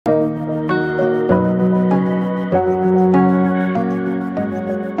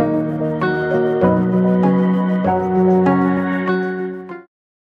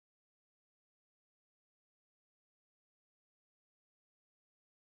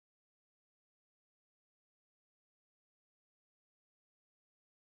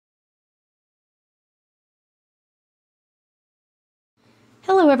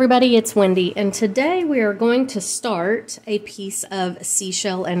Hello everybody, it's Wendy, and today we are going to start a piece of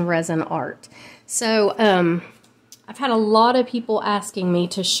seashell and resin art. So, I've had a lot of people asking me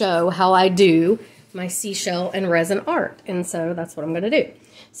to show how I do my seashell and resin art, and so that's what I'm going to do.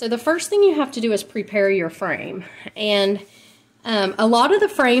 So the first thing you have to do is prepare your frame, and a lot of the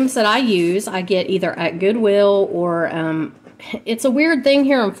frames that I use, I get either at Goodwill or, it's a weird thing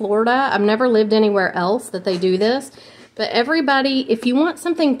here in Florida. I've never lived anywhere else that they do this. But everybody, if you want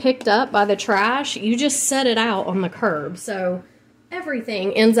something picked up by the trash, you just set it out on the curb. So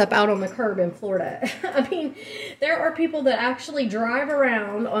everything ends up out on the curb in Florida. I mean, there are people that actually drive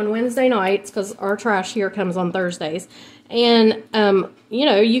around on Wednesday nights, because our trash here comes on Thursdays. And, you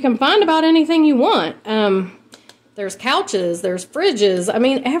know, you can find about anything you want. There's couches, there's fridges, I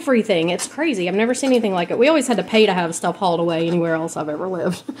mean, everything. It's crazy. I've never seen anything like it. We always had to pay to have stuff hauled away anywhere else I've ever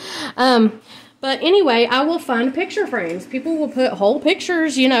lived. But anyway, I will find picture frames. People will put whole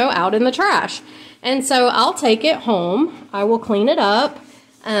pictures, you know, out in the trash. And so I'll take it home. I will clean it up,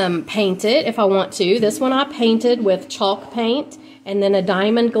 paint it if I want to. This one I painted with chalk paint and then a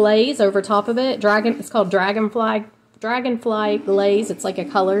diamond glaze over top of it. It's called Dragonfly glaze. It's like a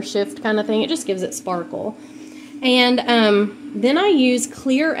color shift kind of thing. It just gives it sparkle. And then I use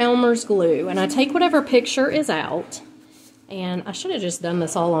clear Elmer's glue, and I take whatever picture is out. And I should have just done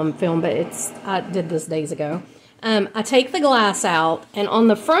this all on film, but I did this days ago. I take the glass out, and on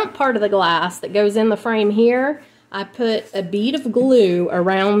the front part of the glass that goes in the frame here, I put a bead of glue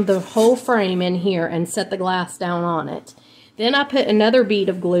around the whole frame in here and set the glass down on it. Then I put another bead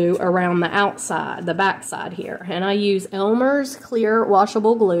of glue around the outside, the back side here. And I use Elmer's clear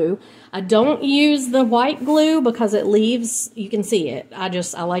washable glue. I don't use the white glue because it leaves, you can see it. I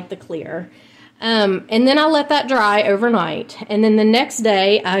like the clear. And then I let that dry overnight, and then the next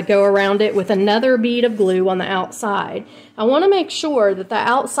day I go around it with another bead of glue on the outside. I want to make sure that the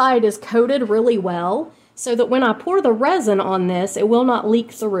outside is coated really well so that when I pour the resin on this, it will not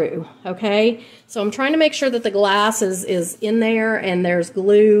leak through, okay? So I'm trying to make sure that the glass is in there and there's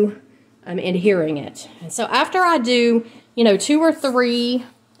glue adhering it. And so after I do, you know, 2 or 3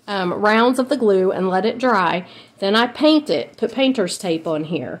 rounds of the glue and let it dry, then I paint it, put painter's tape on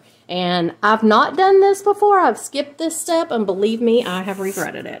here. And I've not done this before. I've skipped this step, and believe me, I have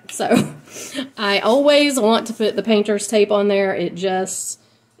regretted it. So I always want to put the painter's tape on there. It just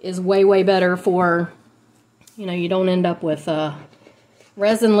is way, way better for, you know, you don't end up with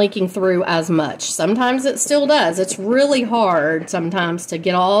resin leaking through as much. Sometimes it still does. It's really hard sometimes to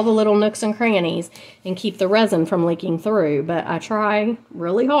get all the little nooks and crannies and keep the resin from leaking through, but I try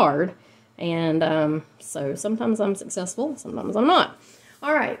really hard. And so sometimes I'm successful, sometimes I'm not.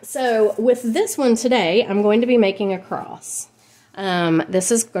 All right, so with this one today, I'm going to be making a cross.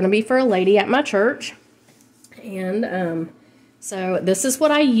 This is going to be for a lady at my church. And so this is what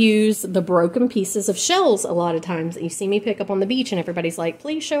I use the broken pieces of shells a lot of times that you see me pick up on the beach, and everybody's like,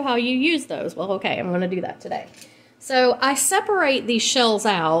 please show how you use those. Well, okay, I'm going to do that today. So I separate these shells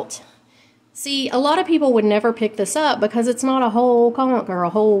out. See, a lot of people would never pick this up because it's not a whole conch or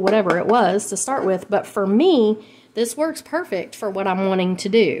a whole whatever it was to start with, but for me, this works perfect for what I'm wanting to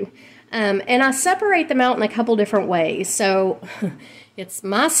do. And I separate them out in a couple different ways. So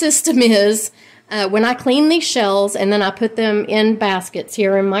my system is when I clean these shells and then I put them in baskets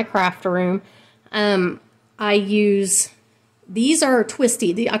here in my craft room, I use, these are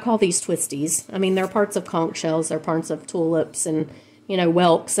twisty, I call these twisties. I mean, they're parts of conch shells, they're parts of tulips and, you know,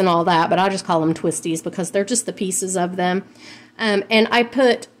 whelks and all that, but I just call them twisties because they're just the pieces of them. And I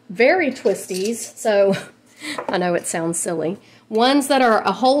put very twisties, so I know it sounds silly, ones that are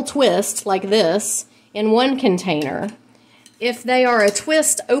a whole twist like this in one container. If they are a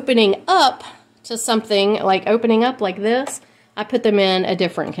twist opening up to something, like opening up like this, I put them in a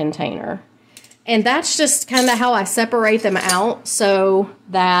different container. And that's just kind of how I separate them out so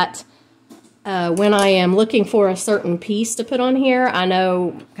that when I am looking for a certain piece to put on here, I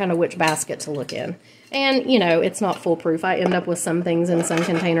know kind of which basket to look in. And, you know, it's not foolproof. I end up with some things in some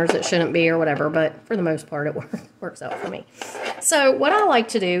containers that shouldn't be or whatever, but for the most part, it works out for me. So what I like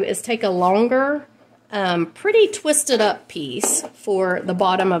to do is take a longer, pretty twisted up piece for the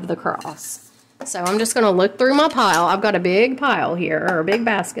bottom of the cross. So I'm just going to look through my pile. I've got a big pile here, or a big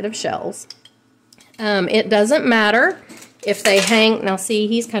basket of shells. It doesn't matter if they hang. Now see,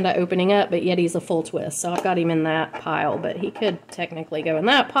 he's kind of opening up, but yet he's a full twist. So I've got him in that pile, but he could technically go in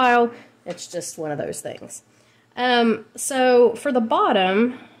that pile. It's just one of those things. So for the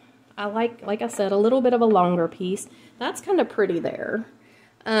bottom, I like I said, a little bit of a longer piece. That's kind of pretty there.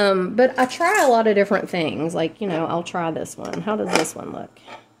 But I try a lot of different things. Like, you know, I'll try this one. How does this one look?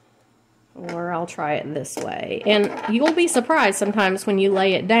 or I'll try it this way. And you'll be surprised sometimes when you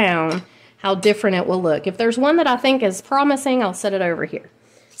lay it down how different it will look. If there's one that I think is promising, I'll set it over here.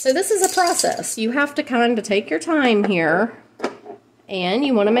 So this is a process. You have to kind of take your time here, and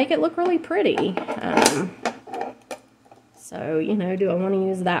you want to make it look really pretty. So, you know, do I want to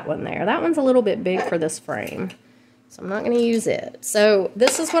use that one there? That one's a little bit big for this frame, so I'm not going to use it. So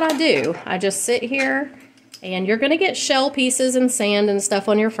this is what I do. I just sit here, and you're going to get shell pieces and sand and stuff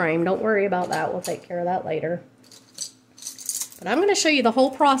on your frame. Don't worry about that. We'll take care of that later. But I'm going to show you the whole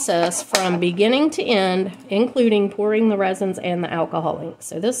process from beginning to end, including pouring the resins and the alcohol ink.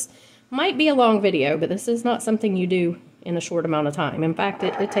 So this might be a long video, but this is not something you do in a short amount of time. In fact,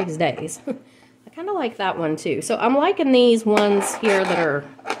 it takes days. I kind of like that one too. So I'm liking these ones here that are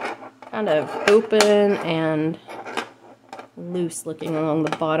kind of open and loose looking along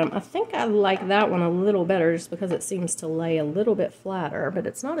the bottom. I think I like that one a little better just because it seems to lay a little bit flatter, but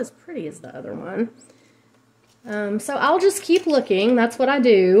it's not as pretty as the other one. So I'll just keep looking. That's what I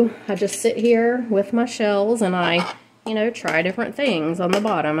do. I just sit here with my shells and I, you know, try different things on the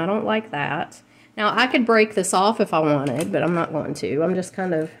bottom. I don't like that. Now I could break this off if I wanted, but I'm not going to. I'm just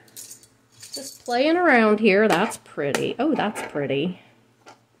kind of just playing around here. That's pretty. Oh, that's pretty.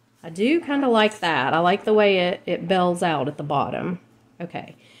 I do kind of like that. I like the way it bells out at the bottom.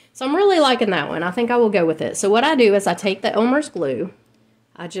 Okay. So I'm really liking that one. I think I will go with it. So what I do is I take the Elmer's glue.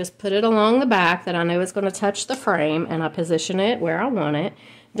 I just put it along the back that I know is going to touch the frame, and I position it where I want it.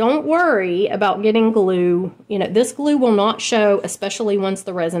 Don't worry about getting glue. You know, this glue will not show, especially once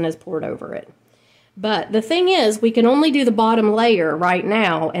the resin is poured over it. But the thing is, we can only do the bottom layer right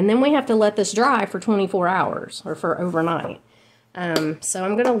now, and then we have to let this dry for 24 hours, or for overnight. So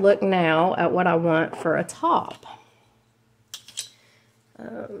I'm going to look now at what I want for a top.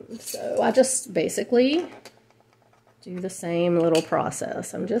 So I just basically do the same little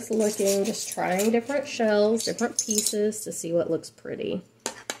process. I'm just looking, just trying different shells, different pieces to see what looks pretty.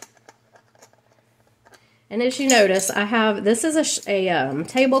 And as you notice, I have, this is a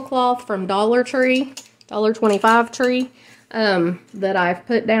tablecloth from Dollar Tree, $1.25 Tree, that I've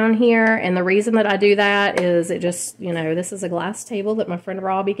put down here. And the reason that I do that is it just, you know, this is a glass table that my friend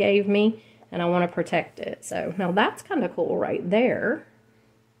Robbie gave me, and I want to protect it. So now that's kind of cool right there.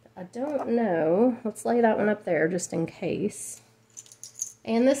 I don't know. Let's lay that one up there just in case.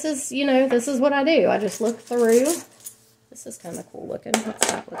 And this is, you know, this is what I do. I just look through. This is kind of cool looking.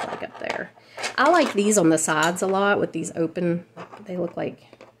 What's that look like up there? I like these on the sides a lot with these open. They look like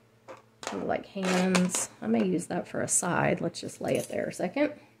kind of like hands. I may use that for a side. Let's just lay it there a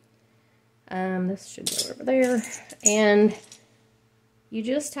second. This should go over there. And you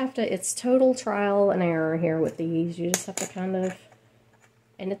just have to, it's total trial and error here with these. You just have to kind of,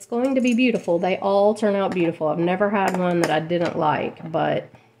 and it's going to be beautiful. They all turn out beautiful. I've never had one that I didn't like, but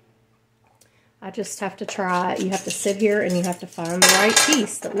I just have to try. You have to sit here and you have to find the right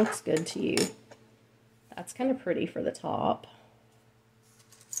piece that looks good to you. That's kind of pretty for the top.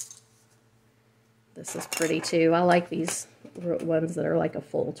 This is pretty too. I like these ones that are like a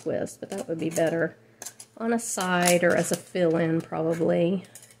full twist, but that would be better on a side or as a fill-in probably.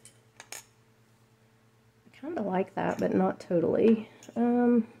 I kind of like that, but not totally.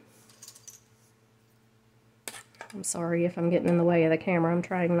 I'm sorry if I'm getting in the way of the camera. I'm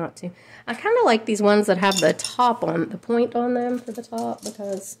trying not to. I kind of like these ones that have the top on, the point on them for the top,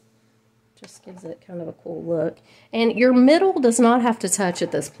 because it just gives it kind of a cool look. And your middle does not have to touch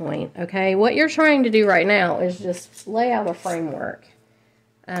at this point, okay? What you're trying to do right now is just lay out a framework.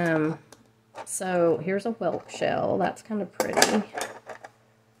 So here's a whelk shell. That's kind of pretty.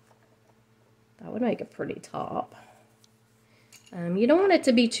 That would make a pretty top. You don't want it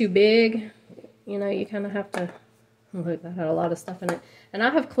to be too big. You know, you kind of have to, look, that had a lot of stuff in it. And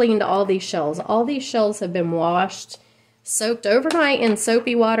I have cleaned all these shells. All these shells have been washed, soaked overnight in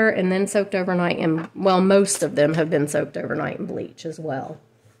soapy water, and then soaked overnight in, well, most of them have been soaked overnight in bleach as well.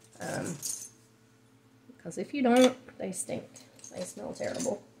 Because if you don't, they stink. They smell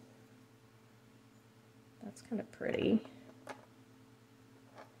terrible. That's kind of pretty.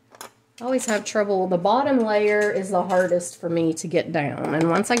 I always have trouble. The bottom layer is the hardest for me to get down. And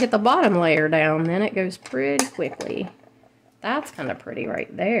once I get the bottom layer down, then it goes pretty quickly. That's kind of pretty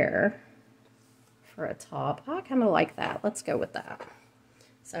right there for a top. I kind of like that. Let's go with that.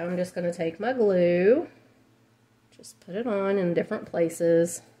 So I'm just going to take my glue, just put it on in different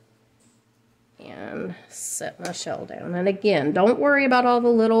places, and set my shell down. And again, don't worry about all the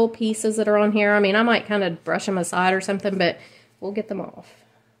little pieces that are on here. I mean, I might kind of brush them aside or something, but we'll get them off.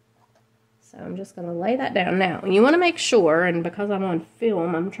 So I'm just going to lay that down. Now, you want to make sure, and because I'm on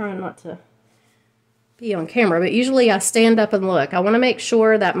film, I'm trying not to be on camera, but usually I stand up and look. I want to make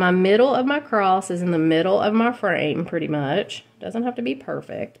sure that my middle of my cross is in the middle of my frame, pretty much. Doesn't have to be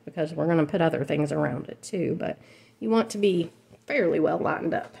perfect, because we're going to put other things around it too, but you want to be fairly well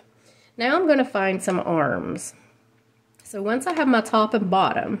lined up. Now I'm going to find some arms. So once I have my top and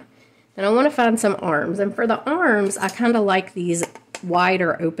bottom, then I want to find some arms. And for the arms, I kind of like these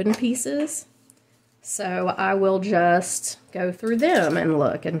wider open pieces. So I will just go through them and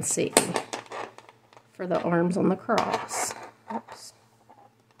look and see for the arms on the cross. Oops.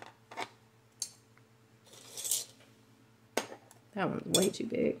 That one's way too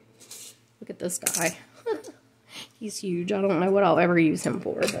big. Look at this guy. He's huge. I don't know what I'll ever use him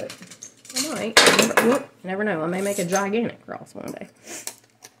for, but I might. You never know. I may make a gigantic cross one day.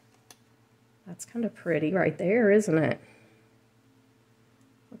 That's kind of pretty right there, isn't it?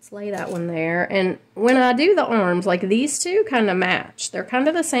 Let's lay that one there. And when I do the arms, like these two kind of match. They're kind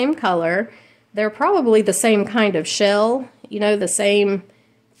of the same color. They're probably the same kind of shell, you know, the same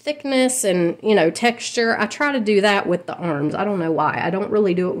thickness and, you know, texture. I try to do that with the arms. I don't know why. I don't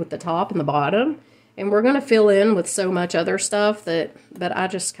really do it with the top and the bottom. And we're going to fill in with so much other stuff but I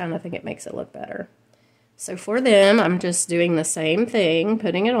just kind of think it makes it look better. So for them, I'm just doing the same thing,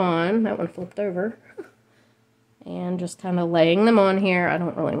 putting it on. That one flipped over. And just kind of laying them on here. I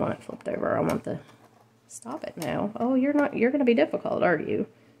don't really want it flipped over. I want the... Stop it now. Oh, you're going to be difficult, aren't you?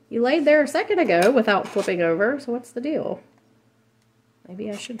 You laid there a second ago without flipping over, so what's the deal? Maybe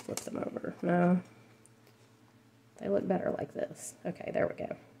I should flip them over. No. They look better like this. Okay, there we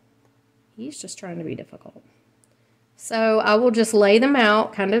go. He's just trying to be difficult. So I will just lay them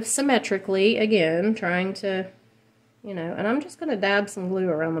out kind of symmetrically, again, trying to, you know, and I'm just going to dab some glue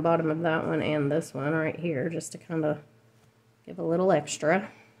around the bottom of that one and this one right here, just to kind of give a little extra.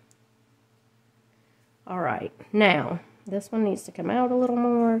 All right, now, this one needs to come out a little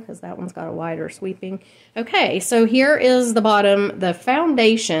more because that one's got a wider sweeping. Okay, so here is the bottom, the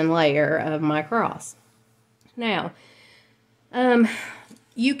foundation layer of my cross. Now,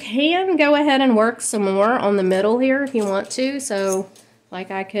 you can go ahead and work some more on the middle here if you want to. So, like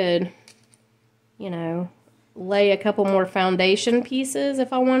I could, you know, lay a couple more foundation pieces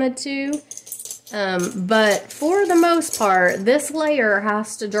if I wanted to. But for the most part, this layer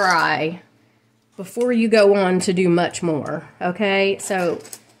has to dry before you go on to do much more, okay? So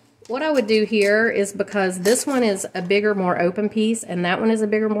what I would do here is, because this one is a bigger, more open piece, and that one is a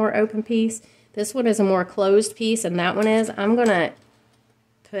bigger, more open piece, this one is a more closed piece, and that one is, I'm going to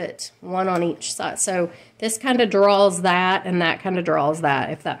put one on each side. So this kind of draws that, and that kind of draws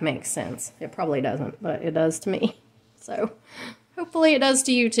that, if that makes sense. It probably doesn't, but it does to me. So hopefully it does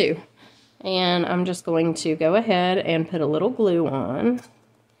to you too. And I'm just going to go ahead and put a little glue on.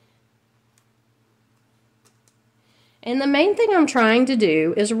 And the main thing I'm trying to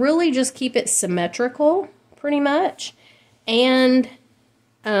do is really just keep it symmetrical, pretty much, and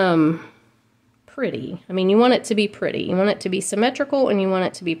pretty. I mean, you want it to be pretty. You want it to be symmetrical, and you want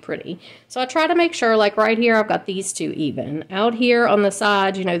it to be pretty. So I try to make sure, like right here, I've got these two even. Out here on the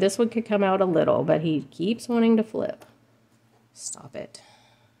side, you know, this one could come out a little, but he keeps wanting to flip. Stop it.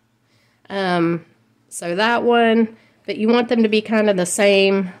 So that one... But you want them to be kind of the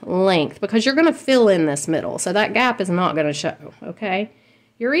same length, because you're going to fill in this middle. So that gap is not going to show, okay?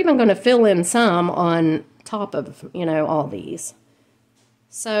 You're even going to fill in some on top of, you know, all these.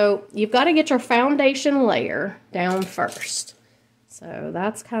 So you've got to get your foundation layer down first. So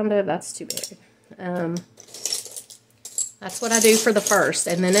that's that's too big. That's what I do for the first.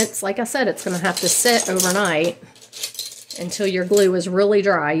 And then it's, like I said, it's going to have to sit overnight until your glue is really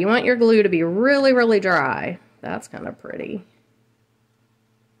dry. You want your glue to be really, really dry. That's kind of pretty,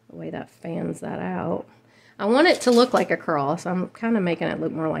 the way that fans that out. I want it to look like a cross. I'm kind of making it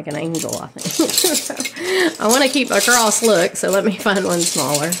look more like an angel, I think. I want to keep a cross look, so let me find one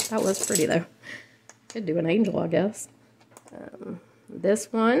smaller. That was pretty, though. Could do an angel, I guess.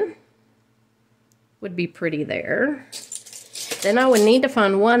 This one would be pretty there. Then I would need to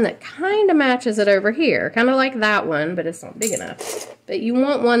find one that kind of matches it over here. Kind of like that one, but it's not big enough. But you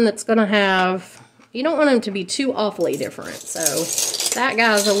want one that's going to have... You don't want them to be too awfully different. So that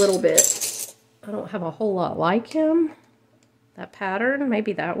guy's a little bit, I don't have a whole lot like him. That pattern,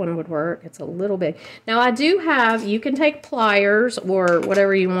 maybe that one would work. It's a little big. Now I do have, you can take pliers or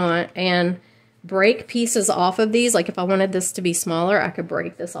whatever you want and break pieces off of these. Like if I wanted this to be smaller, I could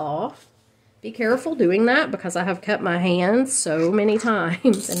break this off. Be careful doing that, because I have cut my hands so many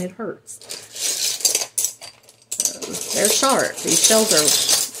times and it hurts. They're sharp. These shells are...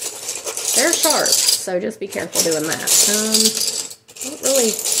 They're sharp, so just be careful doing that. I don't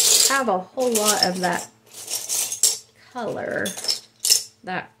really have a whole lot of that color,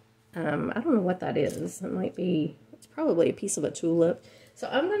 that I don't know what that is. It might be, it's probably a piece of a tulip. So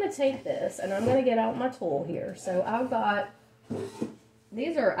I'm going to take this and I'm going to get out my tool here. So I've got,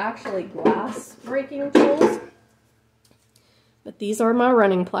 these are actually glass breaking tools, but these are my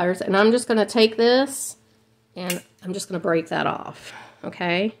running pliers, and I'm just going to take this and I'm just going to break that off,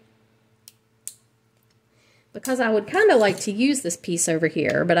 okay? Because I would kind of like to use this piece over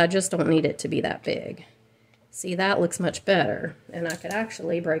here, but I just don't need it to be that big. See, that looks much better, and I could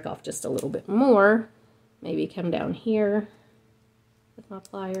actually break off just a little bit more, maybe come down here with my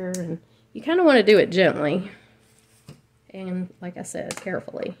plier, and you kind of want to do it gently and, like I said,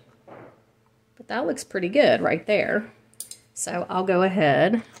 carefully. But that looks pretty good right there. So I'll go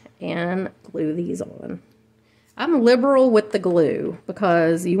ahead and glue these on. I'm liberal with the glue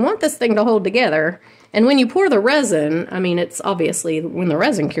because you want this thing to hold together, and when you pour the resin, I mean, it's obviously when the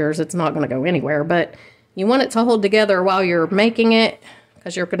resin cures, it's not going to go anywhere, but you want it to hold together while you're making it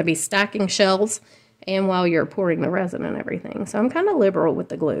because you're going to be stacking shells, and while you're pouring the resin and everything. So I'm kind of liberal with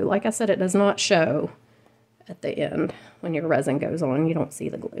the glue. Like I said, it does not show at the end. When your resin goes on, you don't see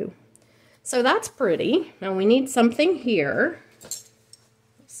the glue. So that's pretty. Now we need something here. Let's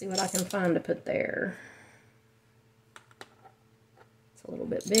see what I can find to put there. It's a little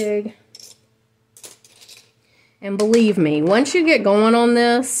bit big. And believe me, once you get going on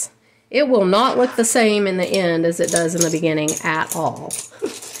this, it will not look the same in the end as it does in the beginning at all.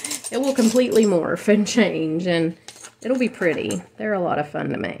 It will completely morph and change, and it'll be pretty. They're a lot of fun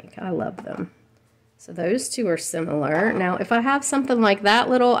to make. I love them. So those two are similar. Now, if I have something like that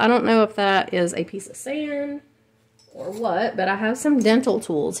little, I don't know if that is a piece of sand or what, but I have some dental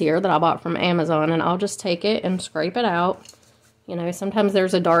tools here that I bought from Amazon, and I'll just take it and scrape it out. You know, sometimes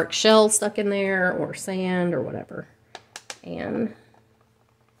there's a dark shell stuck in there or sand or whatever. And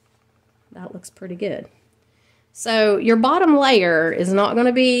that looks pretty good. So your bottom layer is not going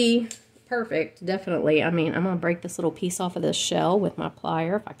to be perfect, definitely. I mean, I'm going to break this little piece off of this shell with my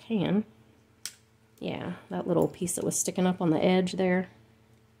plier if I can. Yeah, that little piece that was sticking up on the edge there.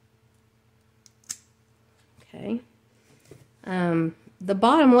 Okay. The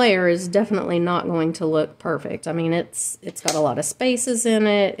bottom layer is definitely not going to look perfect. I mean, it's got a lot of spaces in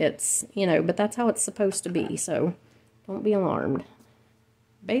it. It's, you know, but that's how it's supposed to be, so don't be alarmed.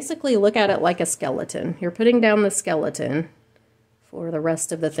 Basically, look at it like a skeleton. You're putting down the skeleton for the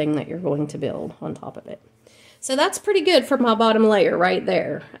rest of the thing that you're going to build on top of it. So that's pretty good for my bottom layer right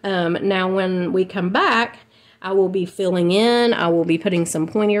there. Now, when we come back, I will be filling in. I will be putting some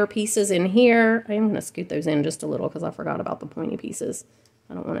pointier pieces in here. I'm going to scoot those in just a little because I forgot about the pointy pieces.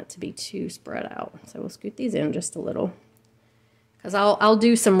 I don't want it to be too spread out. So we'll scoot these in just a little. Because I'll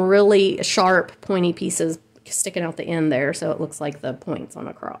do some really sharp pointy pieces sticking out the end there so it looks like the points on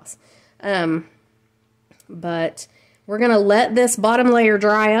a cross. But we're going to let this bottom layer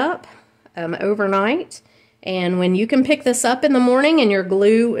dry up overnight. And when you can pick this up in the morning and your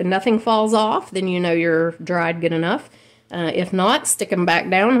glue and nothing falls off, then you know you're dried good enough. If not, stick them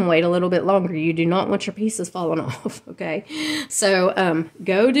back down and wait a little bit longer. You do not want your pieces falling off, okay? So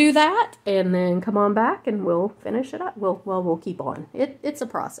go do that and then come on back and we'll finish it up. We'll keep on. It's a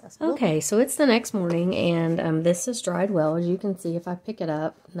process. Okay, so it's the next morning and this is dried well. As you can see, if I pick it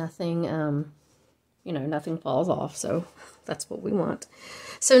up, nothing, you know, nothing falls off. So that's what we want.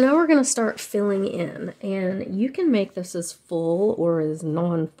 So now we're going to start filling in, and you can make this as full or as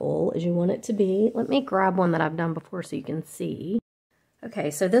non-full as you want it to be. Let me grab one that I've done before so you can see.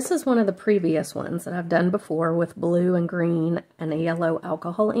 Okay, so this is one of the previous ones that I've done before with blue and green and yellow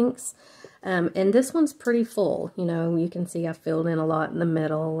alcohol inks. And this one's pretty full. You know, you can see I filled in a lot in the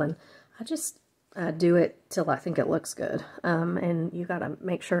middle, and I just do it till I think it looks good. And you got to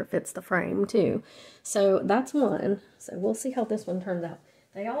make sure it fits the frame too. So that's one. So we'll see how this one turns out.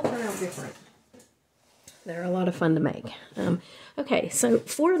 They all turn out different. They're a lot of fun to make. Okay, so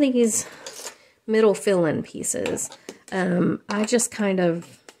for these middle fill-in pieces, I just kind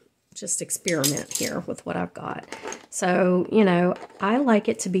of experiment here with what I've got. So, you know, I like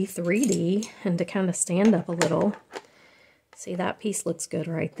it to be 3D and to kind of stand up a little. See, that piece looks good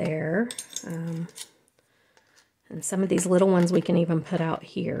right there. And some of these little ones we can even put out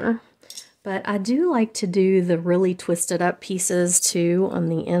here. But I do like to do the really twisted up pieces too on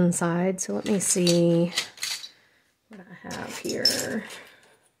the inside. So let me see what I have here.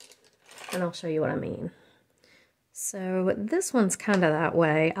 And I'll show you what I mean. So this one's kind of that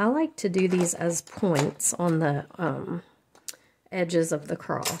way. I like to do these as points on the edges of the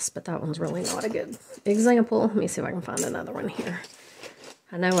cross, but that one's really not a good example. Let me see if I can find another one here.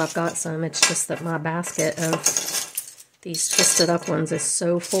 I know I've got some. It's just that my basket of these twisted up ones is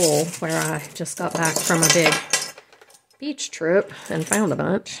so full where I just got back from a big beach trip and found a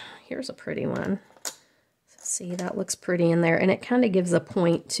bunch. Here's a pretty one. See, that looks pretty in there, and it kind of gives a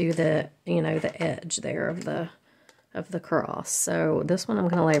point to the, you know, the edge there of the cross. So this one I'm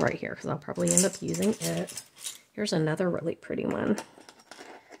going to lay right here because I'll probably end up using it. Here's another really pretty one.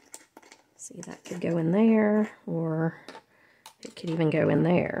 See, that could go in there, or it could even go in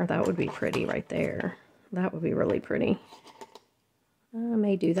there. That would be pretty right there. That would be really pretty. I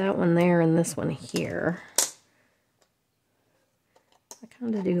may do that one there and this one here. I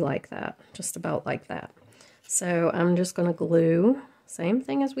kind of do like that, just about like that. So I'm just going to glue, same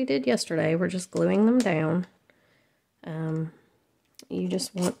thing as we did yesterday. We're just gluing them down. You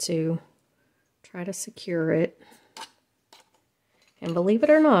just want to try to secure it. And believe it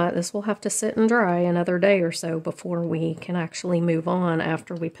or not, this will have to sit and dry another day or so before we can actually move on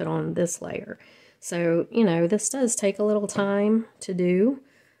after we put on this layer. So, you know, this does take a little time to do,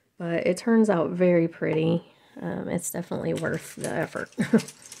 but it turns out very pretty. It's definitely worth the effort.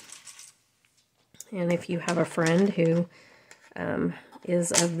 And if you have a friend who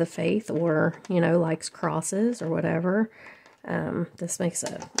is of the faith, or, you know, likes crosses or whatever, this makes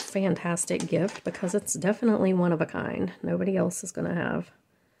a fantastic gift because it's definitely one of a kind. Nobody else is going to have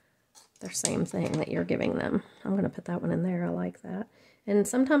their same thing that you're giving them. I'm going to put that one in there. I like that. And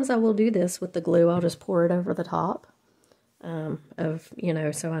sometimes I will do this with the glue. I'll just pour it over the top you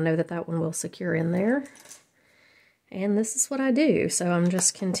know, so I know that that one will secure in there. And this is what I do. So I'm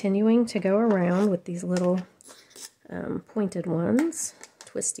just continuing to go around with these little pointed ones,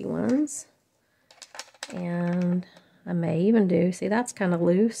 twisty ones. And I may even do, see, that's kind of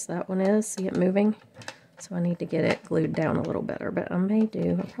loose. That one is, see it moving? So I need to get it glued down a little better, but I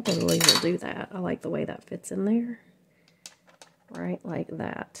probably will do that. I like the way that fits in there. Right like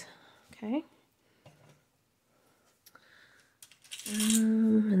that. Okay.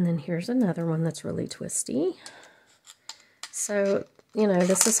 And then here's another one that's really twisty. So, you know,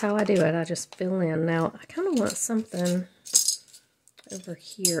 this is how I do it. I just fill in. Now, I kind of want something over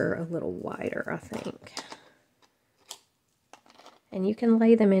here a little wider, I think. And you can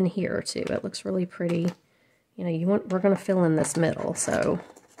lay them in here too. It looks really pretty. You know, we're going to fill in this middle, so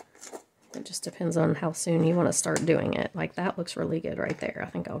it just depends on how soon you want to start doing it. Like, that looks really good right there. I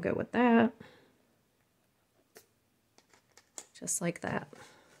think I'll go with that. Just like that.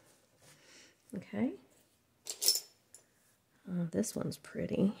 Okay. This one's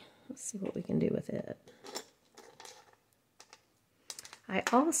pretty. Let's see what we can do with it. I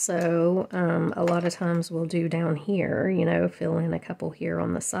also, a lot of times will do down here, you know, fill in a couple here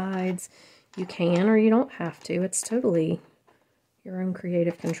on the sides. You can, or you don't have to. It's totally your own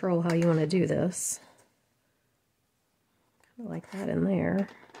creative control how you want to do this. Kind of like that in there.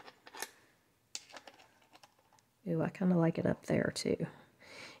 Ooh, I kind of like it up there too.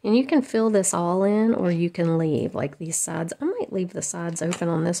 And you can fill this all in, or you can leave, like these sides. I might leave the sides open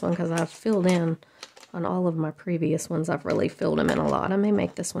on this one because I've filled in on all of my previous ones. I've really filled them in a lot. I may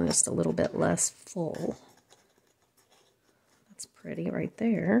make this one just a little bit less full. That's pretty right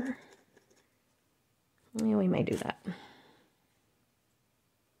there. Yeah, we may do that.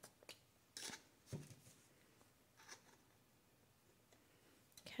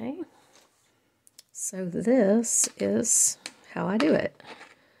 Okay. So this is how I do it.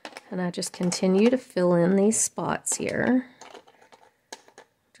 And I just continue to fill in these spots here.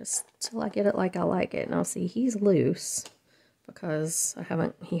 Just till I get it like I like it. Now see, he's loose because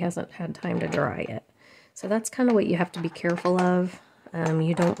he hasn't had time to dry it. So that's kind of what you have to be careful of.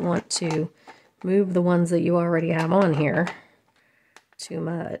 You don't want to move the ones that you already have on here too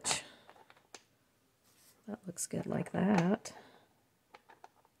much. That looks good like that.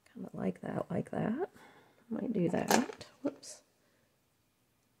 Kind of like that, like that. Might do that. Whoops.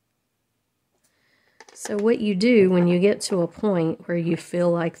 So what you do when you get to a point where you feel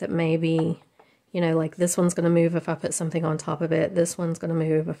like that maybe, you know, like this one's going to move if I put something on top of it, this one's going to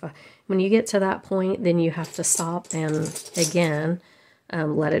move when you get to that point, then you have to stop and again,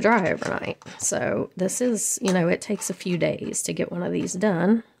 let it dry overnight. So this is, you know, it takes a few days to get one of these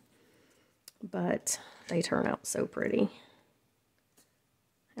done, but they turn out so pretty.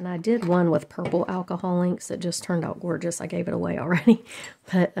 And I did one with purple alcohol inks that just turned out gorgeous. I gave it away already,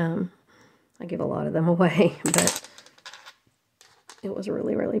 but I give a lot of them away, but it was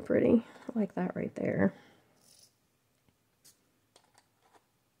really, really pretty. I like that right there.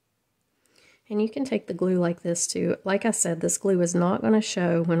 And you can take the glue like this too. Like I said, this glue is not going to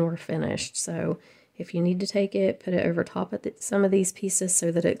show when we're finished. So if you need to take it, put it over top of some of these pieces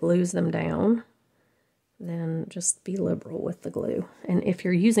so that it glues them down. Then just be liberal with the glue. And if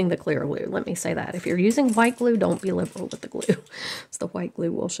you're using the clear glue, let me say that. If you're using white glue, don't be liberal with the glue. So the white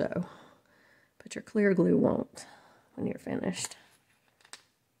glue will show. But your clear glue won't. when you're finished.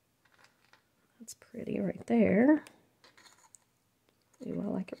 That's pretty right there. Ooh, I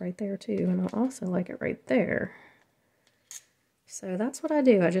like it right there too, and I also like it right there. So that's what I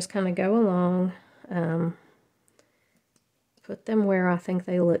do. I just kind of go along, put them where I think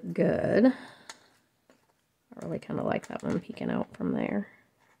they look good. I really kind of like that one peeking out from there.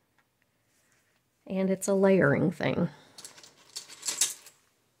 And it's a layering thing.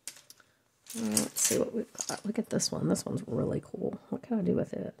 Let's see what we've got. Look at this one. This one's really cool. What can I do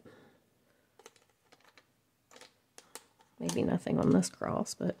with it? Maybe nothing on this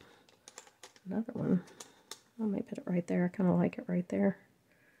cross, but another one. I may put it right there. I kind of like it right there.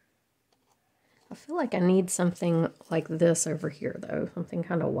 I feel like I need something like this over here, though. Something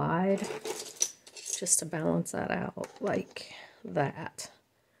kind of wide, just to balance that out, like that.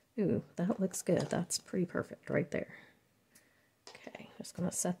 Ooh, that looks good. That's pretty perfect right there. Okay, just going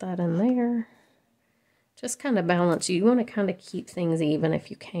to set that in there. Just kind of balance. You want to kind of keep things even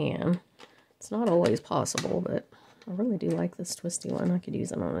if you can. It's not always possible, but I really do like this twisty one. I could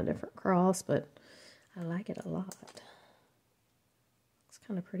use it on a different cross, but I like it a lot. It's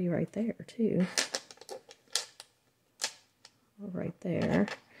kind of pretty right there, too. Right there.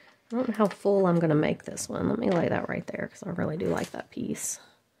 I don't know how full I'm going to make this one. Let me lay that right there because I really do like that piece.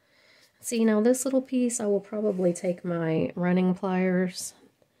 See, now this little piece, I will probably take my running pliers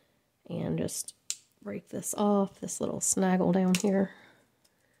and just break this off, this little snaggle down here.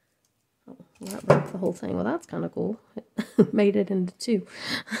 Oh, that broke the whole thing. Well, that's kind of cool. It made it into two.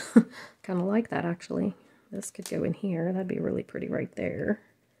 Kind of like that, actually. This could go in here. That'd be really pretty right there.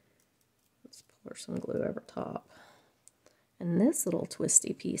 Let's pour some glue over top. And this little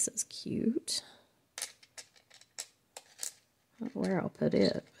twisty piece is cute. I don't know where I'll put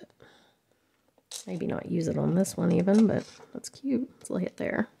it, but maybe not use it on this one even, but that's cute. Let's lay it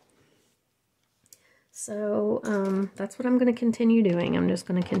there. So that's what I'm going to continue doing. I'm just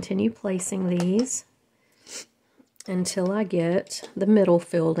going to continue placing these until I get the middle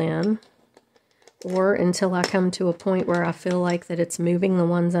filled in, or until I come to a point where I feel like that it's moving the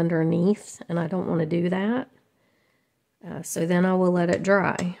ones underneath, and I don't want to do that. So then I will let it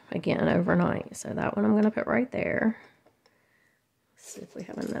dry again overnight. So that one I'm going to put right there. Let's see if we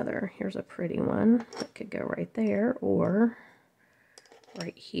have another. Here's a pretty one that could go right there or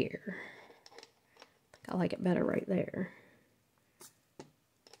right here. I like it better right there.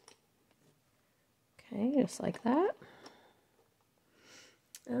 Okay, just like that.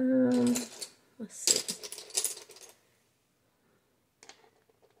 Let's see.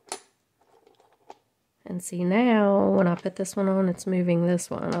 And see, now when I put this one on, it's moving this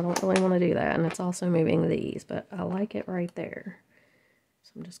one. I don't really want to do that, and it's also moving these, but I like it right there.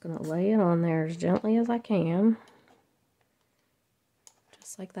 So I'm just going to lay it on there as gently as I can.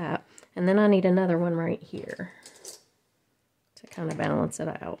 Just like that. And then I need another one right here to kind of balance it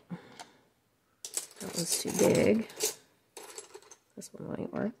out. That was too big. This one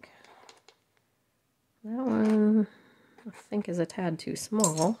might work. That one, I think, is a tad too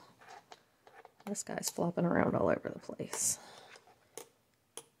small. This guy's flopping around all over the place.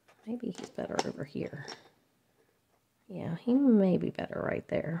 Maybe he's better over here. Yeah, he may be better right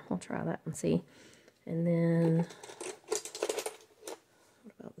there. We'll try that and see. And then,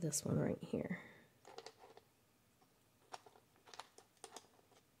 what about this one right here?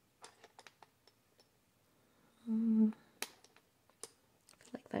 I feel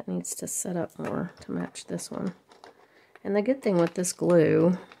like that needs to set up more to match this one. And the good thing with this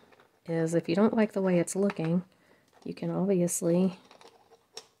glue is if you don't like the way it's looking, you can obviously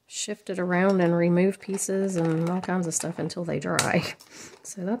shift it around and remove pieces and all kinds of stuff until they dry.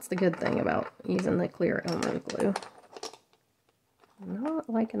 So that's the good thing about using the clear Elmer's glue. I'm not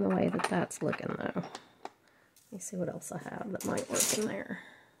liking the way that that's looking though. Let me see what else I have that might work in there.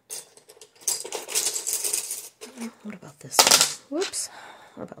 What about this one? Whoops.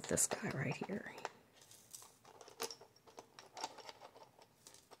 What about this guy right here?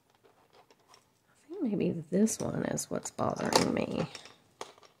 I think maybe this one is what's bothering me.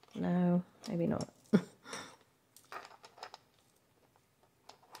 No, maybe not.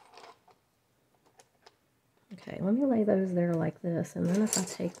 Okay, let me lay those there like this, and then if I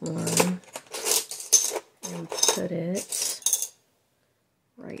take one and put it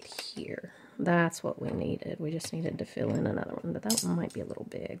right here. That's what we needed. We just needed to fill in another one, but that one might be a little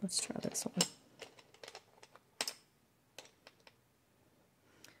big. Let's try this one.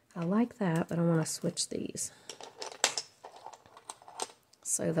 I like that, but I want to switch these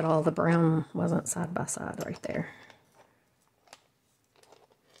so that all the brown wasn't side by side right there.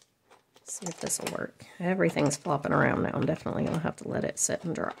 Let's see if this will work. Everything's flopping around now. I'm definitely going to have to let it sit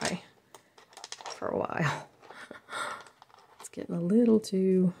and dry for a while. getting a little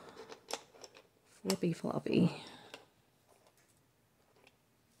too flippy floppy.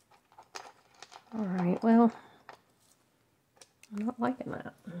 Alright, well, I'm not liking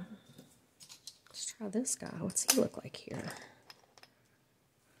that. Let's try this guy. What's he look like here?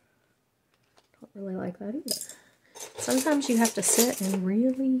 Don't really like that either. Sometimes you have to sit and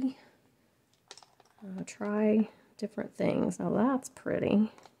really try different things. Now that's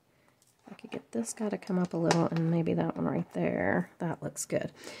pretty. I could get this guy to come up a little, and maybe that one right there. That looks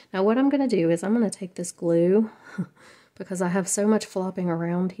good. Now what I'm going to do is I'm going to take this glue, because I have so much flopping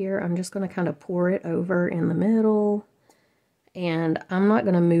around here, I'm just going to kind of pour it over in the middle, and I'm not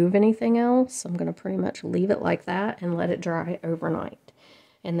going to move anything else. I'm going to pretty much leave it like that and let it dry overnight.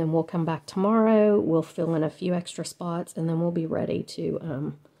 And then we'll come back tomorrow, we'll fill in a few extra spots, and then we'll be ready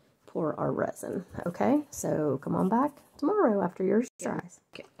to pour our resin. Okay, so come on back tomorrow after yours dries.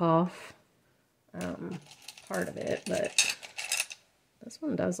 Get off part of it, but this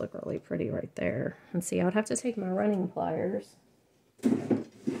one does look really pretty right there. And see, I would have to take my running pliers,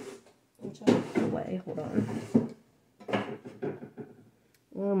 which I'll put away, hold on.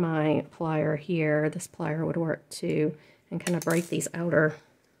 Or my plier here, this plier would work too, and kind of break these outer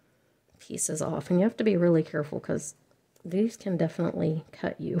pieces off. And you have to be really careful, because these can definitely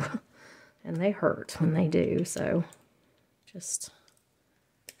cut you, and they hurt when they do, so just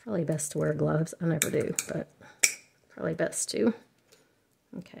probably best to wear gloves. I never do, but probably best to.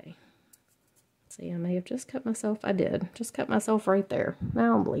 Okay. See, I may have just cut myself. I did. Just cut myself right there.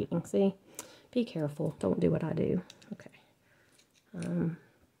 Now I'm bleeding. See? Be careful. Don't do what I do. Okay.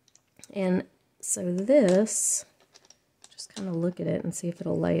 And so this, just kind of look at it and see if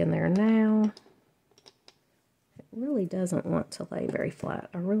it'll lay in there now. It really doesn't want to lay very flat.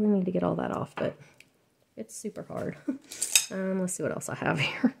 I really need to get all that off, but it's super hard. Let's see what else I have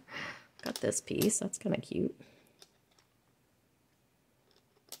here. Got this piece. That's kind of cute.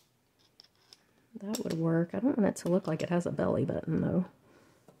 That would work. I don't want it to look like it has a belly button, though.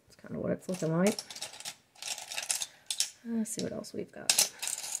 That's kind of what it's looking like. Let's see what else we've got.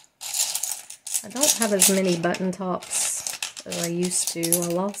 I don't have as many button tops as I used to. I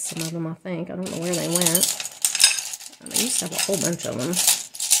lost some of them, I think. I don't know where they went. I used to have a whole bunch of them.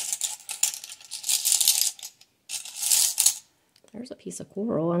 There's a piece of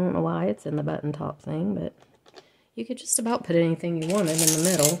coral. I don't know why it's in the button top thing, but you could just about put anything you wanted in the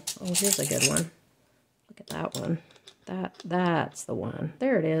middle. Oh, here's a good one. Look at that one. That's the one.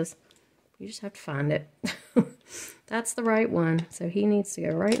 There it is. You just have to find it. That's the right one. So he needs to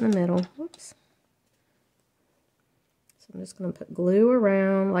go right in the middle. Whoops. So I'm just going to put glue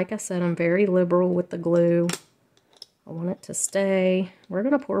around. Like I said, I'm very liberal with the glue. I want it to stay. We're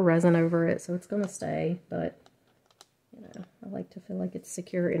going to pour resin over it, so it's going to stay, but you know, I like to feel like it's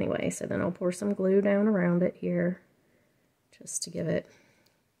secure anyway. So then I'll pour some glue down around it here, just to give it.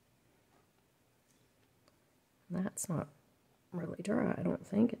 That's not really dry, I don't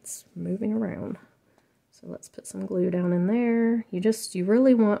think. It's moving around. So let's put some glue down in there. You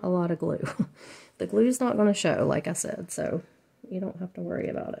really want a lot of glue. The glue's not going to show, like I said, so you don't have to worry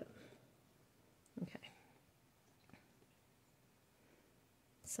about it. Okay.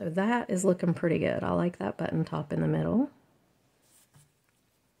 So that is looking pretty good. I like that button top in the middle.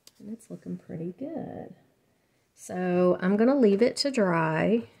 And it's looking pretty good. So I'm going to leave it to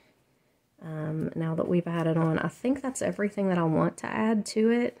dry. Now that we've added on, I think that's everything that I want to add to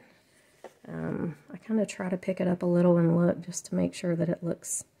it. I kind of try to pick it up a little and look just to make sure that it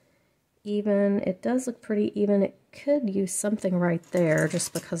looks even. It does look pretty even. It could use something right there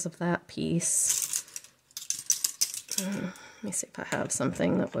just because of that piece. Let me see if I have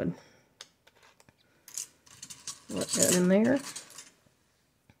something that would look good in there.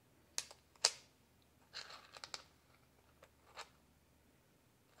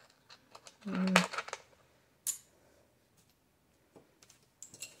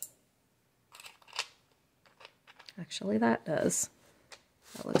 Actually, that does.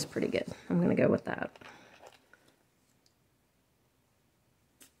 That looks pretty good. I'm going to go with that.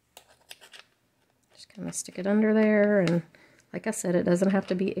 Just kind of stick it under there, and like I said, it doesn't have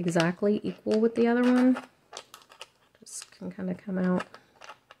to be exactly equal with the other one. Just can kind of come out.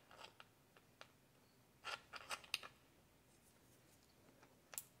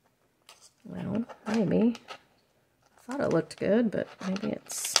 Well, maybe. I thought it looked good, but maybe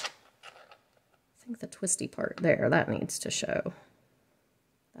it's... I think the twisty part there, that needs to show.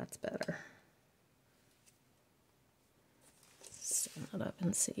 That's better. Stand that up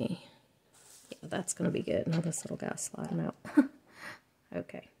and see. Yeah, that's going to be good. Now this little guy's sliding out.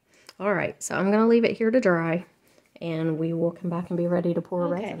 Okay. All right, so I'm going to leave it here to dry, and we will come back and be ready to pour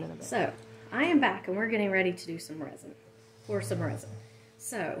resin in a bit. So, I am back, and we're getting ready to do some resin. for some resin.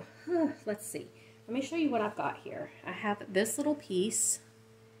 So, let's see. Let me show you what I've got here. I have this little piece.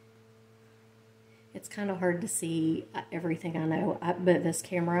 It's kind of hard to see everything I know, but this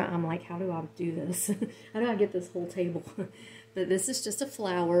camera, I'm like, how do I do this? How do I get this whole table? But this is just a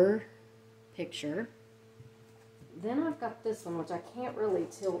flower picture. Then I've got this one, which I can't really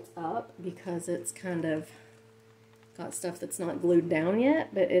tilt up because it's kind of got stuff that's not glued down yet,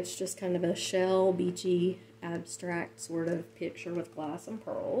 but it's just kind of a shell, beachy, abstract sort of picture with glass and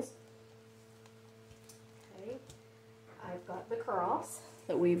pearls. Okay, I've got the cross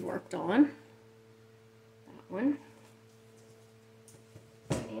that we've worked on. That one.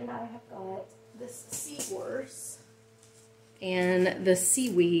 And I have got this seahorse. And the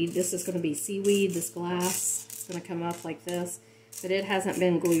seaweed, this is going to be seaweed, this glass. Going to come up like this, but it hasn't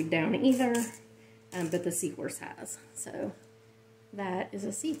been glued down either, but the seahorse has. So that is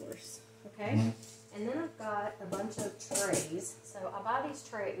a seahorse. Okay, and then I've got a bunch of trays. So I buy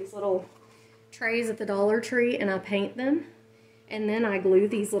these little trays at the Dollar Tree, and I paint them, and then I glue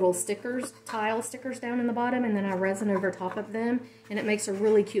these little stickers, tile stickers down in the bottom, and then I resin over top of them, and it makes a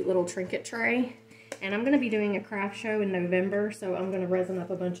really cute little trinket tray. And I'm going to be doing a craft show in November, so I'm going to resin up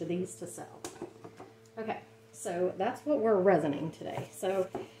a bunch of these to sell. Okay. So that's what we're resining today. So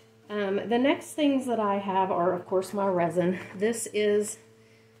the next things that I have are, of course, my resin. This is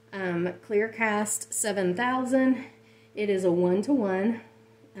Clear Cast 7000. It is a 1-to-1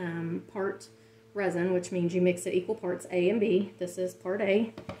 part resin, which means you mix it equal parts A and B. This is part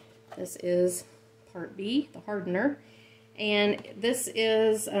A. This is part B, the hardener. And this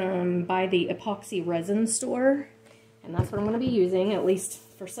is by the Epoxy Resin Store. And that's what I'm going to be using, at least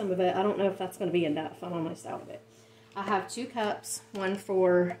for some of it. I don't know if that's going to be enough. I'm almost out of it. I have 2 cups, one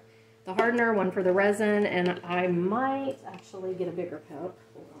for the hardener, one for the resin, and I might actually get a bigger cup.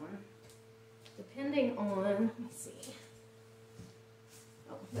 Hold on. Depending on, let me see.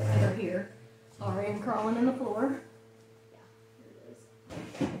 Oh, they're here. Sorry, I'm crawling in the floor. Yeah, here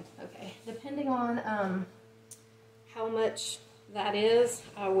it is. Okay, depending on how much that is,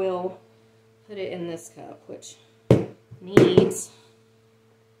 I will put it in this cup, which needs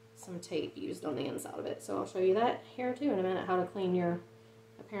some tape used on the inside of it. So I'll show you that here too in a minute, how to clean your,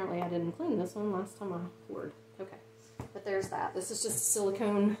 apparently I didn't clean this one last time I poured. Okay, but there's that. This is just a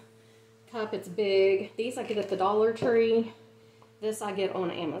silicone cup. It's big. These I get at the Dollar Tree. This I get on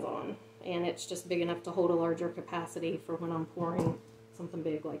Amazon, and it's just big enough to hold a larger capacity for when I'm pouring something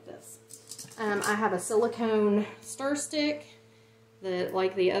big like this. I have a silicone stir stick that,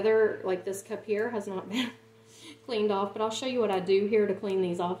 like the other, like this cup here, has not been cleaned off, but I'll show you what I do here to clean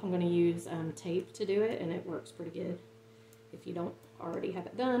these off. I'm going to use tape to do it, and it works pretty good if you don't already have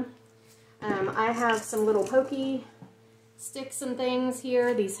it done. I have some little pokey sticks and things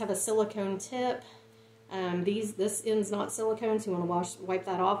here. These have a silicone tip. This end's not silicone, so you want to wipe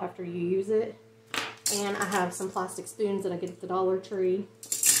that off after you use it. And I have some plastic spoons that I get at the Dollar Tree.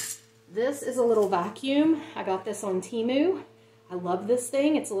 This is a little vacuum. I got this on Temu. I love this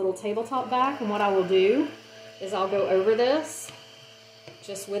thing. It's a little tabletop vac, and what I will do is I'll go over this,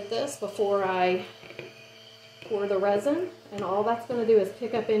 just with this, before I pour the resin, and all that's going to do is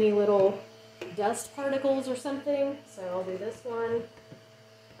pick up any little dust particles or something. So I'll do this one.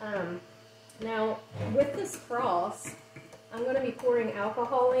 Now, with this cross, I'm going to be pouring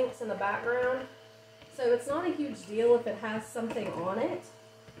alcohol inks in the background, so it's not a huge deal if it has something on it.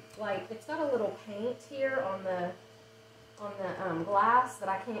 Like, it's got a little paint here on the glass that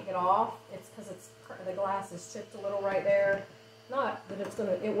I can't get off. It's because the glass is chipped a little right there. Not that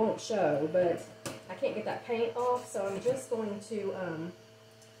it won't show, but I can't get that paint off, so I'm just going to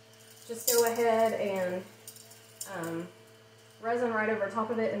just go ahead and resin right over top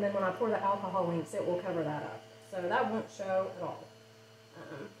of it, and then when I pour the alcohol inks, it will cover that up. So that won't show at all.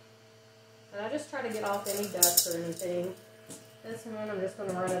 But I just try to get off any dust or anything. This one, I'm just going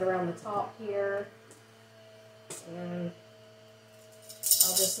to run it around the top here. And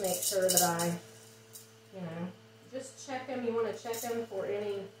I'll just make sure that I, just check them. You want to check them for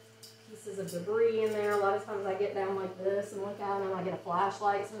any pieces of debris in there. A lot of times I get down like this and look at them. I get a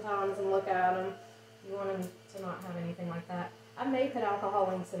flashlight sometimes and look at them. You want them to not have anything like that. I may put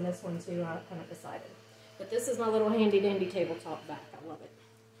alcohol inks in this one too. I kind of decided. But this is my little handy dandy tabletop vac. I love it.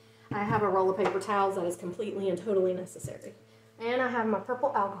 I have a roll of paper towels that is completely and totally necessary. And I have my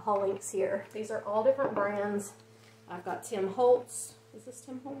purple alcohol inks here. These are all different brands. I've got Tim Holtz. Is this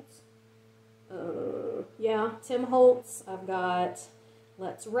Tim Holtz? Yeah, Tim Holtz. I've got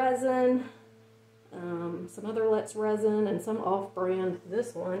Let's Resin, some other Let's Resin, and some off-brand.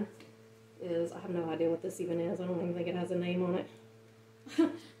 This one is, I have no idea what this even is. I don't even think it has a name on it.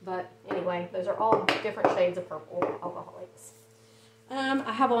 But anyway, those are all different shades of purple alcoholics.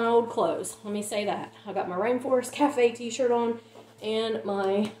 I have on old clothes. Let me say that. I got my Rainforest Cafe t-shirt on and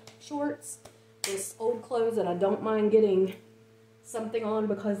my shorts. This old clothes that I don't mind getting something on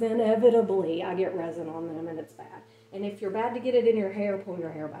because inevitably I get resin on them and it's bad. And if you're bad to get it in your hair, pull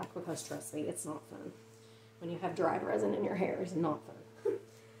your hair back because trust me, it's not fun. When you have dried resin in your hair, it's not fun.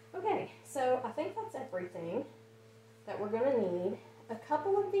 Okay, so I think that's everything that we're going to need. A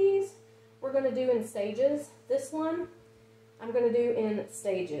couple of these we're going to do in stages. This one I'm going to do in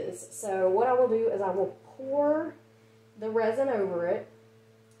stages. So what I will do is I will pour the resin over it,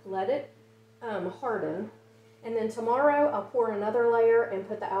 let it harden, and then tomorrow I'll pour another layer and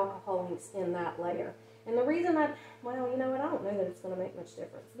put the alcohol inks in that layer. And the reason well, you know what, I don't know that it's going to make much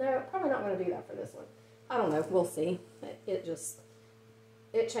difference. They're probably not going to do that for this one. I don't know, we'll see.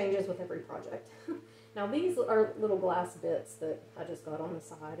 It changes with every project. Now these are little glass bits that I just got on the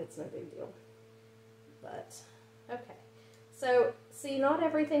side. It's no big deal. But, okay. So, see, not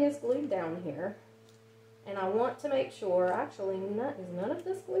everything is glued down here. And I want to make sure, actually, is none of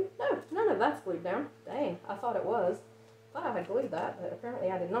this glued? No, none of that's glued down. Dang, I thought it was. I thought I had glued that, but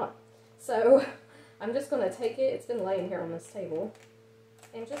apparently I did not. So, I'm just going to take it, it's been laying here on this table,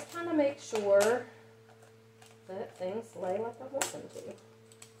 and just kind of make sure that things lay like I want them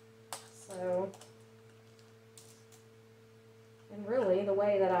to. So, and really, the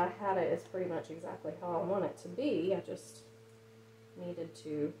way that I had it is pretty much exactly how I want it to be. I just needed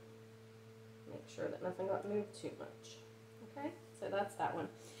to make sure that nothing got moved too much. Okay, so that's that one.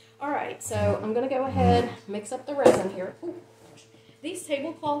 Alright, so I'm going to go ahead, mix up the resin here. Ooh, these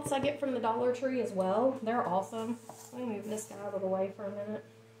tablecloths I get from the Dollar Tree as well. They're awesome. Let me move this guy out of the way for a minute.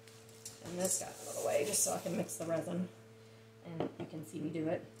 And this guy out of the way just so I can mix the resin. And you can see me do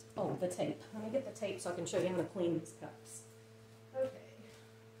it. Oh, the tape. Let me get the tape so I can show you how to clean these cups. Okay.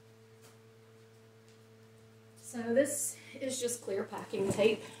 So this is just clear packing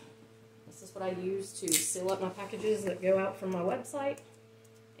tape. This is what I use to seal up my packages that go out from my website.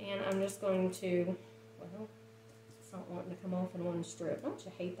 And I'm just going to, well, it's not wanting to come off in one strip. Don't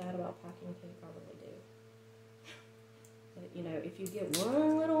you hate that about packing tape? I really do. But, you know, if you get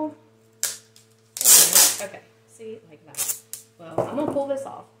one little, okay, see, like that. Well, I'm going to pull this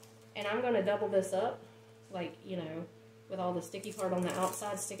off. And I'm going to double this up, like, you know, with all the sticky part on the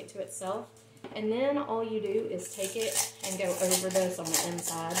outside, stick it to itself. And then all you do is take it and go over this on the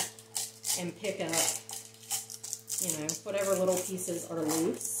inside and pick up, you know, whatever little pieces are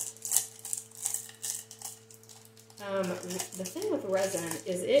loose. The thing with resin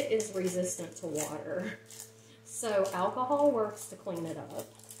is it is resistant to water. So alcohol works to clean it up.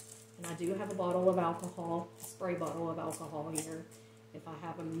 And I do have a bottle of alcohol, a spray bottle of alcohol here. If I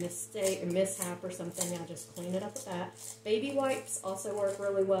have a mistake, a mishap or something, I'll just clean it up with that. Baby wipes also work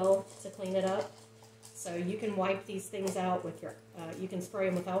really well to clean it up. So you can wipe these things out with your, you can spray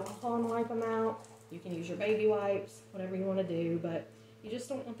them with alcohol and wipe them out. You can use your baby wipes, whatever you want to do, but you just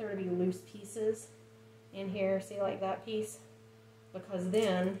don't want there to be loose pieces in here. See, like that piece? Because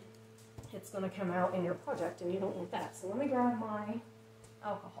then it's going to come out in your project and you don't want that. So let me grab my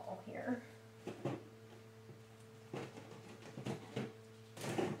alcohol here.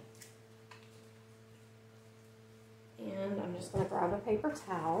 And I'm just going to grab a paper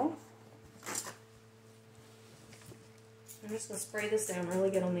towel. I'm just going to spray this down really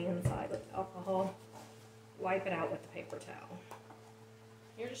good on the inside with alcohol. Wipe it out with the paper towel.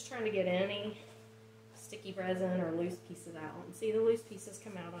 You're just trying to get any sticky resin or loose pieces out. And see, the loose pieces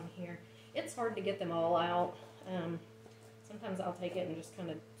come out on here. It's hard to get them all out. Sometimes I'll take it and just kind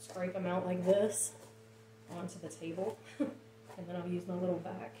of scrape them out like this onto the table. And then I'll use my little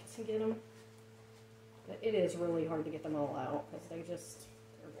vac to get them. But it is really hard to get them all out because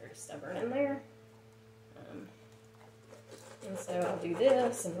they're very stubborn in there. And so I'll do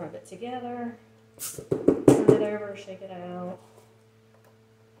this and rub it together, turn it over, shake it out.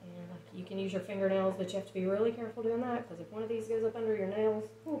 And you can use your fingernails, but you have to be really careful doing that because if one of these goes up under your nails,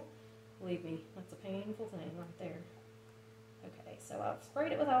 whew, believe me, that's a painful thing right there. Okay, so I've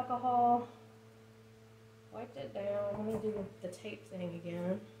sprayed it with alcohol, wiped it down. Let me do the tape thing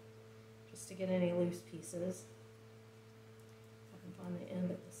again, just to get any loose pieces. I can find the end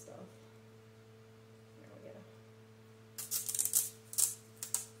of the stuff. There we go.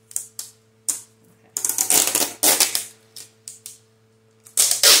 Okay.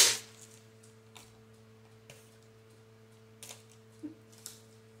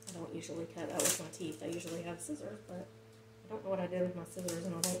 I don't usually cut that with my teeth. I usually have scissors, but I don't know what I did with my scissors,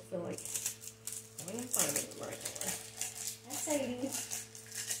 and I don't feel like going and finding them right now. That's Sadie.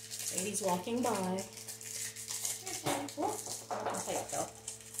 Sadie's walking by. There's Oh, my tape fell.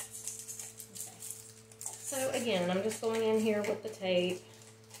 Okay. So again, I'm just going in here with the tape,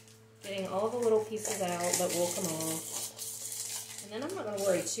 getting all the little pieces out that will come off. And then I'm not going to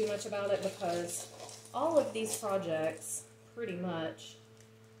worry too much about it because all of these projects, pretty much,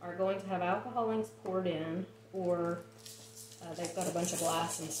 are going to have alcohol inks poured in, or they've got a bunch of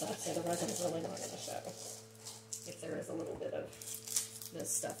glass and stuff, so the resin's really not going to show if there is a little bit of this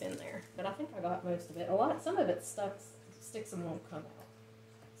stuff in there. But I think I got most of it. Some of it sticks and won't come out.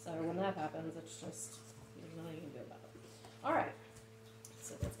 So when that happens, it's just, there's nothing you can do about it. All right,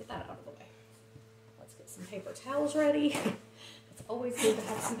 so let's get that out of the way. Let's get some paper towels ready. It's always good to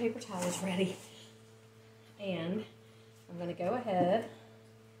have some paper towels ready. And I'm going to go ahead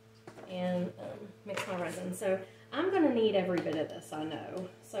and mix my resin. So I'm going to need every bit of this, I know.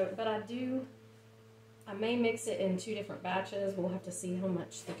 But I may mix it in 2 different batches. We'll have to see how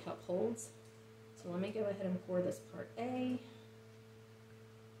much the cup holds. So let me go ahead and pour this part A.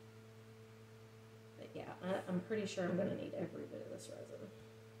 But yeah, I'm pretty sure I'm going to need every bit of this resin.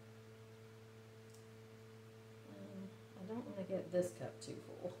 I don't want to get this cup too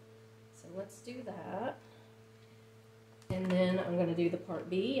full. So let's do that. And then I'm going to do the part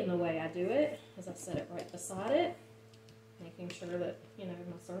B, and the way I do it is I set it right beside it, making sure that, you know,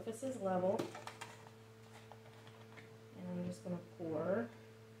 my surface is level. And I'm just going to pour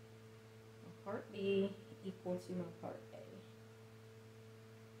my part B equal to my part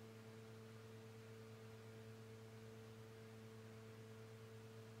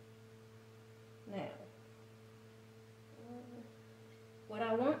A. Now, what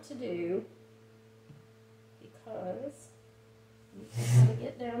I want to do, because you can kind of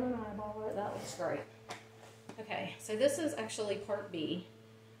get down and eyeball it, that looks great. Okay, so this is actually part B.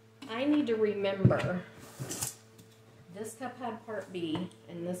 I need to remember this cup had part B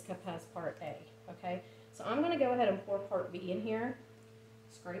and this cup has part A, okay? So I'm going to go ahead and pour part B in here,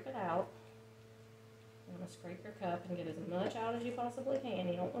 scrape it out. You want to scrape your cup and get as much out as you possibly can.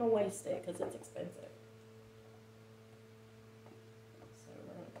 You don't want to waste it because it's expensive. So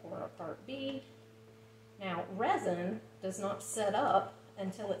we're going to pour our part B. Now, resin does not set up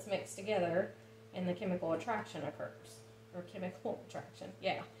until it's mixed together and the chemical attraction occurs. Or chemical attraction,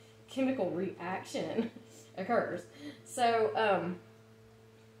 yeah. Chemical reaction occurs. So,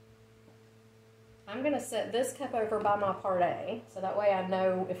 I'm going to set this cup over by my part A, so that way I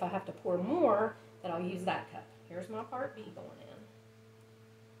know if I have to pour more, that I'll use that cup. Here's my part B going in.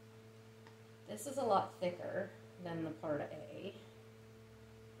 This is a lot thicker than the part A.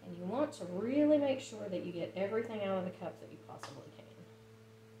 And you want to really make sure that you get everything out of the cup that you possibly can.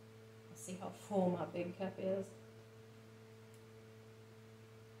 See how full my big cup is?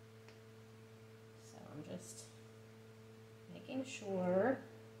 So I'm just making sure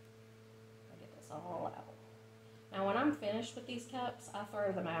I get this all out. Now when I'm finished with these cups, I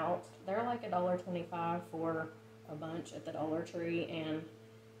throw them out. They're like $1.25 for a bunch at the Dollar Tree, and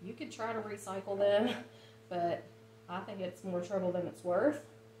you could try to recycle them, but I think it's more trouble than it's worth.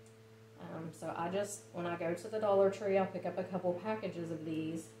 So I just, when I go to the Dollar Tree, I'll pick up a couple packages of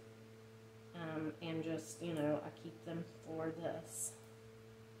these, and just, you know, I keep them for this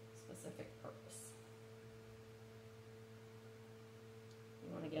specific purpose.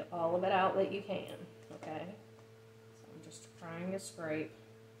 You want to get all of it out that you can, okay? So I'm just trying to scrape.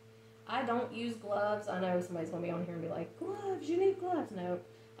 I don't use gloves. I know somebody's going to be on here and be like, gloves, you need gloves. No,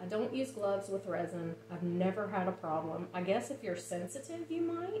 I don't use gloves with resin. I've never had a problem. I guess if you're sensitive, you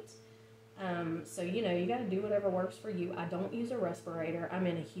might. So, you know, you got to do whatever works for you. I don't use a respirator. I'm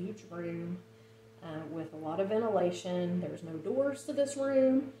in a huge room with a lot of ventilation. There's no doors to this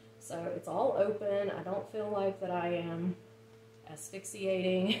room, so it's all open. I don't feel like that I am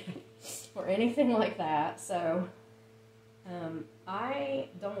asphyxiating or anything like that. So I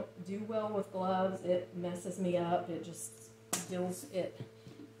don't do well with gloves. It messes me up. It just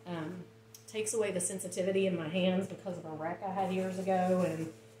takes away the sensitivity in my hands because of a wreck I had years ago,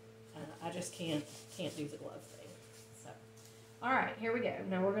 and I just can't do the glove thing. So, all right, here we go.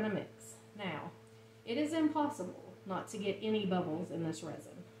 Now we're going to mix. Now, it is impossible not to get any bubbles in this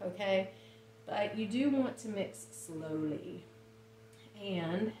resin, okay? But you do want to mix slowly.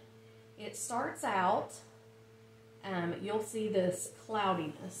 And it starts out, you'll see this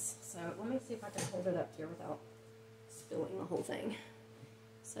cloudiness. So let me see if I can hold it up here without spilling the whole thing.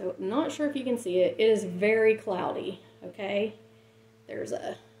 So I'm not sure if you can see it. It is very cloudy, okay? There's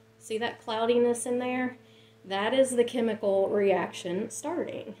see that cloudiness in there? That is the chemical reaction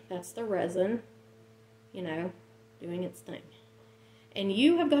starting. That's the resin, you know, doing its thing. And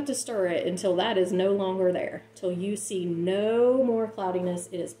you have got to stir it until that is no longer there. Till you see no more cloudiness.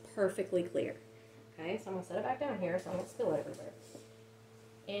 It is perfectly clear. Okay, so I'm going to set it back down here so I don't spill it everywhere.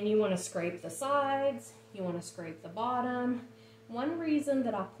 And you want to scrape the sides, you want to scrape the bottom. One reason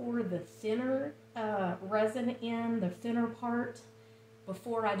that I pour the thinner resin in, the thinner part,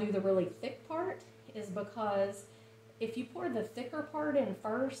 before I do the really thick part is because if you pour the thicker part in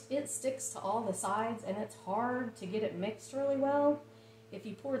first, it sticks to all the sides and it's hard to get it mixed really well. If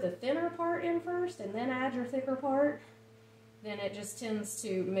you pour the thinner part in first and then add your thicker part, then it just tends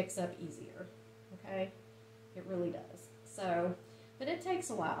to mix up easier, okay? It really does. So, but it takes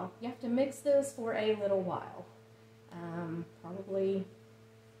a while. You have to mix this for a little while. Probably,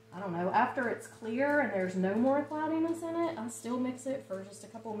 I don't know, after it's clear and there's no more cloudiness in it, I'll still mix it for just a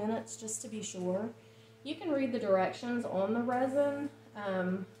couple minutes just to be sure. You can read the directions on the resin.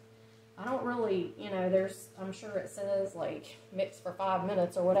 I don't really, you know, I'm sure it says like mix for 5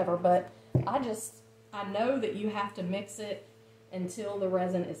 minutes or whatever, but I know that you have to mix it until the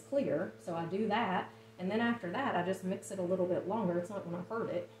resin is clear. So I do that. And then after that, I just mix it a little bit longer. It's not going to hurt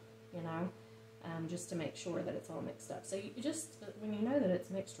it, you know, just to make sure that it's all mixed up. So you just, when you know that it's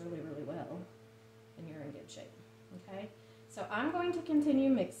mixed really, really well, then you're in good shape, okay? So I'm going to continue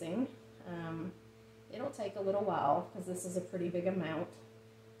mixing. It'll take a little while because this is a pretty big amount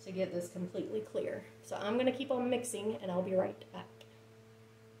to get this completely clear. So I'm going to keep on mixing and I'll be right back.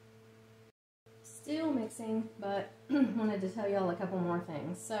 Still mixing, but wanted to tell y'all a couple more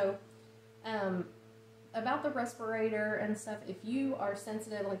things. So about the respirator and stuff, if you are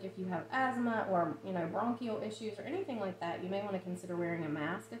sensitive, like if you have asthma or, you know, bronchial issues or anything like that, you may want to consider wearing a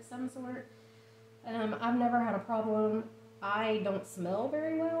mask of some sort. I've never had a problem. I don't smell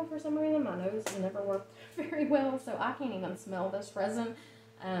very well for some reason. My nose has never worked very well, so I can't even smell this resin.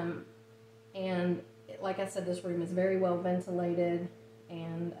 And like I said, this room is very well ventilated,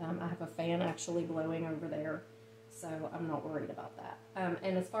 and I have a fan actually blowing over there, so I'm not worried about that.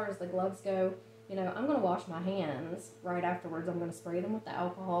 And as far as the gloves go, you know, I'm going to wash my hands right afterwards. I'm going to spray them with the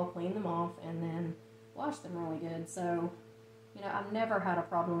alcohol, clean them off, and then wash them really good. So, you know, I've never had a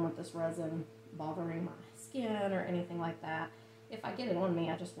problem with this resin bothering my skin or anything like that. If I get it on me,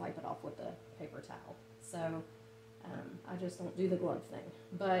 I just wipe it off with a paper towel. So I just don't do the glove thing.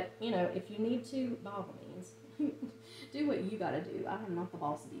 But, you know, if you need to, by all means, do what you got to do. I am not the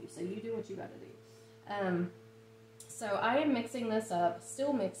boss of you, so you do what you got to do. So I am mixing this up,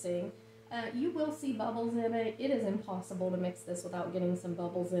 still mixing. You will see bubbles in it. It is impossible to mix this without getting some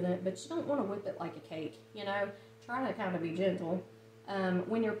bubbles in it, but you don't want to whip it like a cake, you know. Try to kind of be gentle.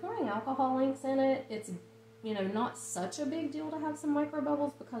 When you're pouring alcohol inks in it, it's, you know, not such a big deal to have some micro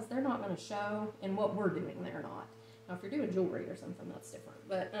bubbles because they're not going to show, and what we're doing, they're not. Now, if you're doing jewelry or something, that's different,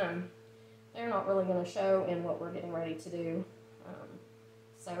 but they're not really going to show in what we're getting ready to do.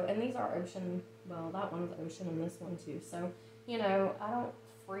 So, and these are ocean, well, that one's ocean and this one too. So, you know, I don't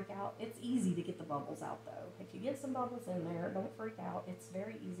freak out. It's easy to get the bubbles out though. If you get some bubbles in there, don't freak out. It's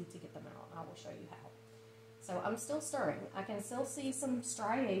very easy to get them out. I will show you how. So I'm still stirring. I can still see some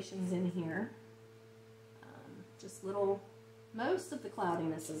striations in here. Just little, most of the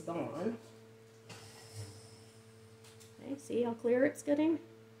cloudiness is gone. Okay, see how clear it's getting?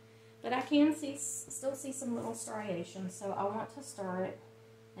 But I can still see some little striations, so I want to stir it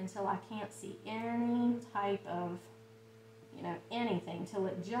until I can't see any type of, you know, anything, till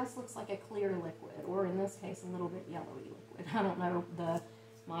it just looks like a clear liquid, or in this case, a little bit yellowy liquid. I don't know,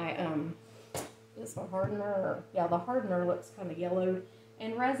 this one hardener, yeah, the hardener looks kind of yellowed,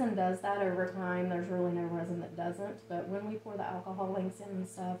 and resin does that over time. There's really no resin that doesn't, but when we pour the alcohol inks in and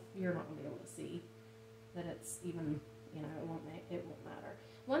stuff, you're not going to be able to see that it's even, you know, it won't matter.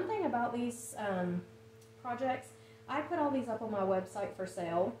 One thing about these projects, I put all these up on my website for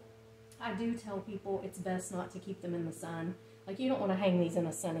sale. I do tell people it's best not to keep them in the sun. Like, you don't want to hang these in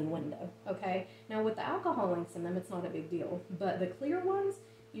a sunny window, okay? Now, with the alcohol inks in them, it's not a big deal. But the clear ones,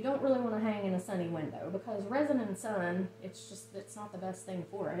 you don't really want to hang in a sunny window because resin and sun, it's not the best thing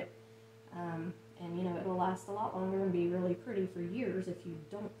for it. And, you know, it'll last a lot longer and be really pretty for years if you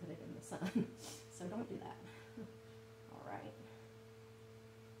don't put it in the sun. So don't do that. All right.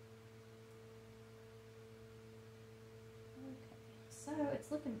 So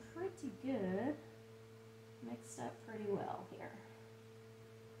it's looking pretty good, mixed up pretty well here.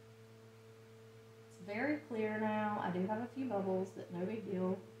 It's very clear now. I do have a few bubbles, but no big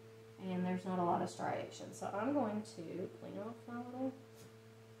deal, and there's not a lot of striation. So I'm going to clean off my little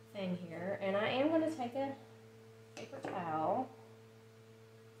thing here, and I am going to take a paper towel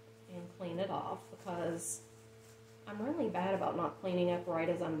and clean it off because I'm really bad about not cleaning up right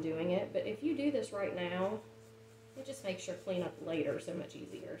as I'm doing it, but if you do this right now, it just makes your cleanup later so much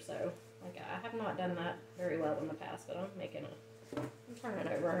easier. So, like, I have not done that very well in the past, but I'm turning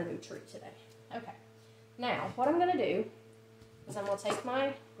over a new treat today. Okay, Now, what I'm going to do is I'm going to take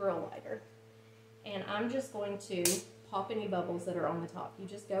my grill lighter and I'm just going to pop any bubbles that are on the top. You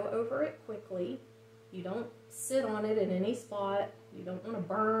just go over it quickly. You don't sit on it in any spot. You don't want to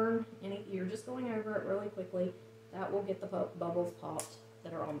burn any. You're just going over it really quickly. That will get the bubbles popped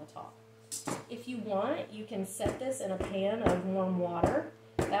that are on the top. If you want, you can set this in a pan of warm water.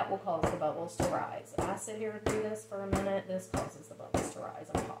 That will cause the bubbles to rise. I sit here and do this for a minute. This causes the bubbles to rise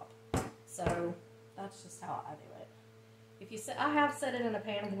and pop. So that's just how I do it. If you set, I have set it in a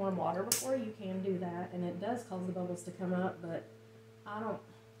pan of warm water before. You can do that, and it does cause the bubbles to come up, but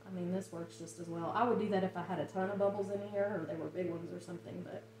I mean, this works just as well. I would do that if I had a ton of bubbles in here, or they were big ones or something,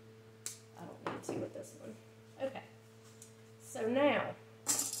 but I don't need to with this one. Okay, so now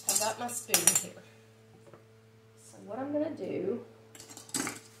I've got my spoon here. So what I'm going to do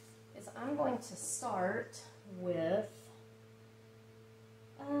is I'm going to start with,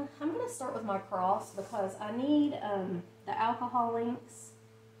 I'm going to start with my cross because I need the alcohol inks.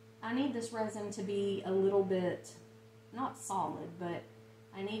 I need this resin to be a little bit, not solid, but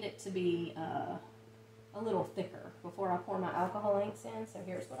I need it to be a little thicker before I pour my alcohol inks in. So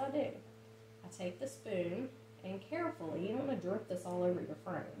here's what I do. I take the spoon and carefully, you don't want to drip this all over your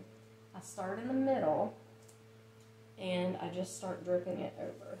frame. I start in the middle and I just start dripping it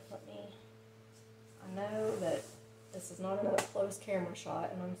over. I know that this is not another close camera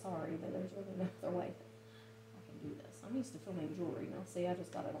shot and I'm sorry, but there's really no other way I can do this. I'm used to filming jewelry now. See, I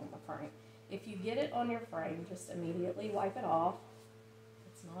just got it on my frame. If you get it on your frame, just immediately wipe it off.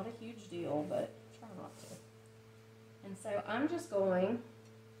 It's not a huge deal, but try not to. And so I'm just going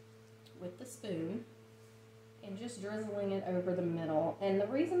with the spoon and just drizzling it over the middle. And the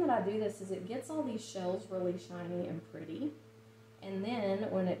reason that I do this is it gets all these shells really shiny and pretty. And then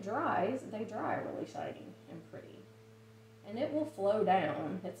when it dries, they dry really shiny and pretty. And it will flow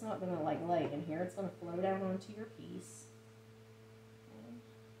down. It's not going to like lay in here. It's going to flow down onto your piece. And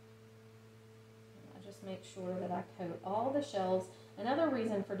I just make sure that I coat all the shells. Another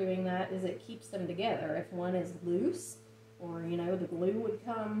reason for doing that is it keeps them together. If one is loose, or you know, the glue would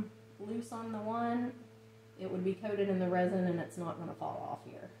come loose on the one, it would be coated in the resin and it's not going to fall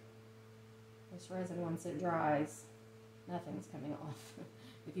off here. This resin, once it dries, nothing's coming off.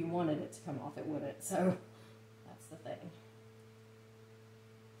 If you wanted it to come off, it wouldn't. So that's the thing.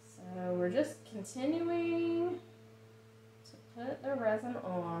 So we're just continuing to put the resin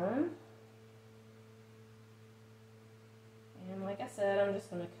on. And like I said, I'm just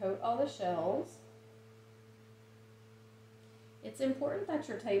going to coat all the shells. It's important that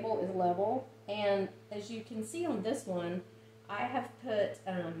your table is level, and as you can see on this one, I have put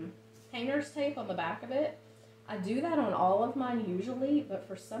painter's tape on the back of it. I do that on all of mine usually, but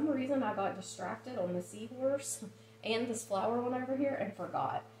for some reason I got distracted on the seahorse and this flower one over here and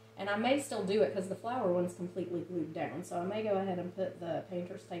forgot. And I may still do it because the flower one's completely glued down, so I may go ahead and put the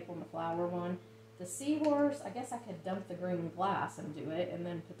painter's tape on the flower one. The seahorse, I guess I could dump the green glass and do it and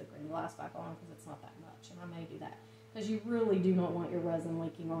then put the green glass back on because it's not that much, and I may do that. Because you really do not want your resin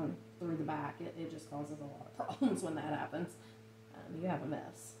leaking on through the back. It just causes a lot of problems when that happens. You have a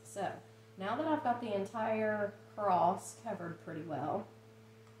mess. So, now that I've got the entire cross covered pretty well,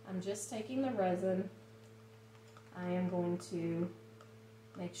 I'm just taking the resin. I am going to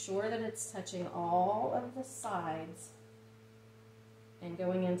make sure that it's touching all of the sides and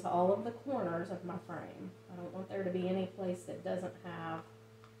going into all of the corners of my frame. I don't want there to be any place that doesn't have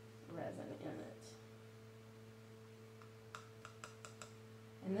resin in it.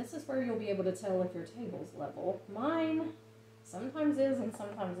 And this is where you'll be able to tell if your table's level. Mine sometimes is and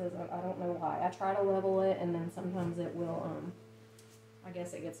sometimes isn't. I don't know why. I try to level it and then sometimes it will, I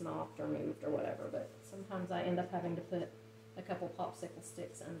guess it gets knocked or moved or whatever, but sometimes I end up having to put a couple popsicle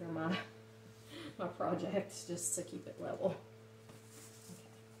sticks under my project just to keep it level.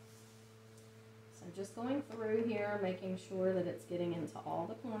 Okay. So just going through here, making sure that it's getting into all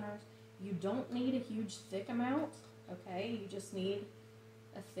the corners. You don't need a huge thick amount, okay? You just need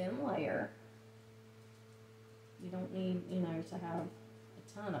a thin layer. You don't need, you know, to have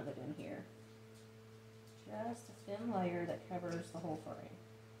a ton of it in here. Just a thin layer that covers the whole frame.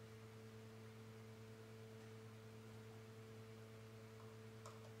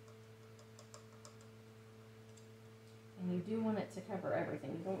 And you do want it to cover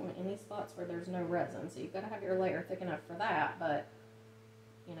everything. You don't want any spots where there's no resin. So you've got to have your layer thick enough for that, but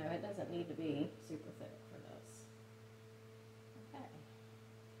you know, it doesn't need to be super thick for this. Okay.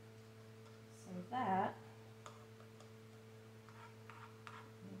 So that,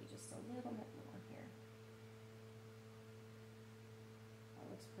 maybe just a little bit more here. That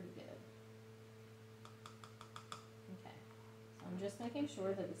looks pretty good. Okay. So I'm just making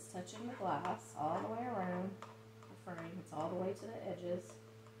sure that it's touching the glass all the way around the frame. It's all the way to the edges.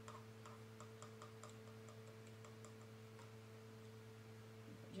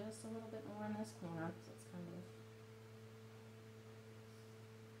 Just a little bit more in this corner because it's kind of...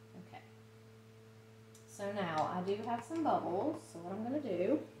 Okay. So now I do have some bubbles. So what I'm going to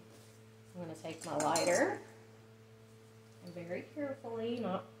do, I'm going to take my lighter and very carefully,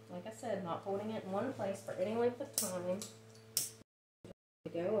 not, like I said, not holding it in one place for any length of time,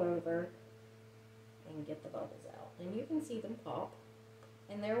 go over and get the bubbles out. And you can see them pop.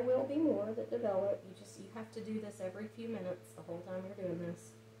 And there will be more that develop. You have to do this every few minutes the whole time you're doing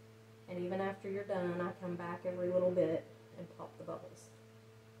this. And even after you're done, I come back every little bit and pop the bubbles.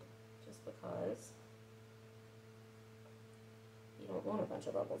 Just because you don't want a bunch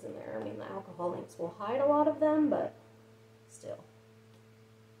of bubbles in there. I mean, the alcohol inks will hide a lot of them, but still.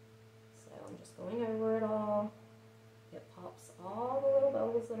 So I'm just going over it all. It pops all the little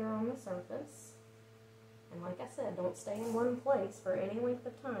bubbles that are on the surface. And like I said, don't stay in one place for any length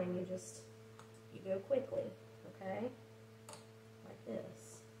of time. You go quickly, okay? Like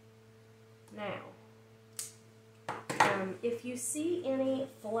this. Now, if you see any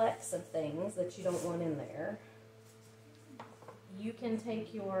flecks of things that you don't want in there, you can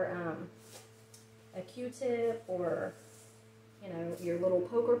take your a Q-tip or, you know, your little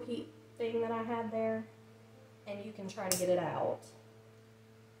poker peep thing that I had there, and you can try to get it out.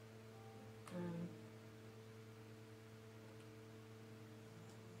 So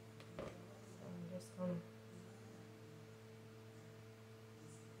I'm just going to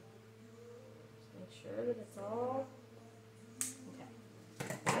make sure that it's all okay.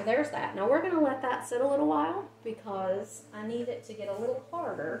 So there's that. Now we're going to let that sit a little while because I need it to get a little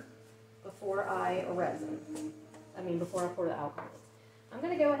harder before I resin. Before I pour the alcohol. I'm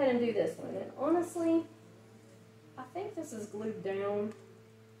going to go ahead and do this one. And honestly, I think this is glued down.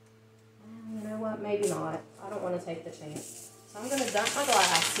 You know what? Maybe not. I don't want to take the chance. So I'm going to dump my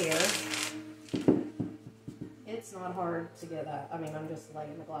glass here. It's not hard to get that. I'm just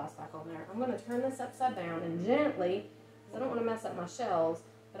laying the glass back on there. I'm going to turn this upside down and gently, because I don't want to mess up my shells,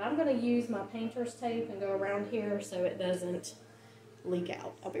 but I'm going to use my painter's tape and go around here so it doesn't leak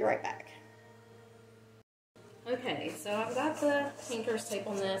out. I'll be right back. Okay, so I've got the painter's tape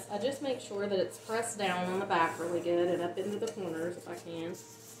on this. I just make sure that it's pressed down on the back really good and up into the corners if I can.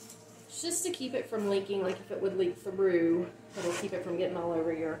 Just to keep it from leaking, like if it would leak through, it'll keep it from getting all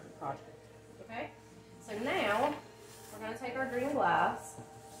over your project. Okay, so now we're going to take our green glass,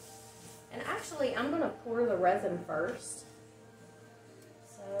 and actually I'm going to pour the resin first.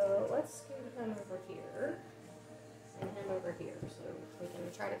 So let's scoot him over here and him over here so we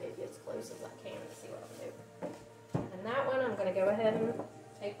can try to get you as close as I can to see what I'm doing. And that one I'm going to go ahead and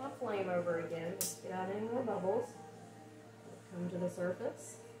take my flame over again, just get out any more bubbles. Come to the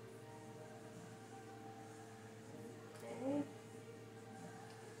surface. Okay.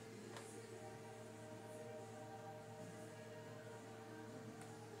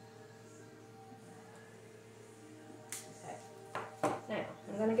 Now,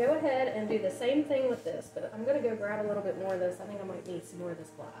 I'm going to go ahead and do the same thing with this, but I'm going to go grab a little bit more of this. I think I might need some more of this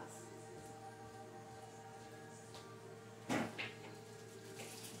glass.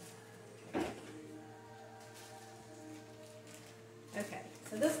 Okay,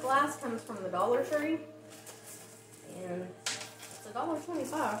 so this glass comes from the Dollar Tree, and it's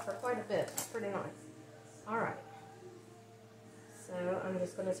 $1.25 for quite a bit. It's pretty nice. Alright, so I'm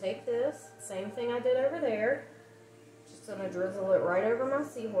just going to take this, same thing I did over there. Just going to drizzle it right over my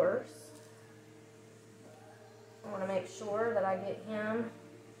seahorse. I want to make sure that I get him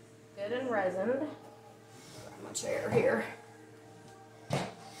good and resined. Grab my chair here. Get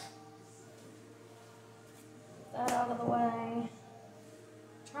that out of the way.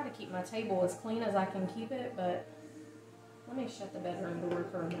 Try to keep my table as clean as I can keep it, but let me shut the bedroom door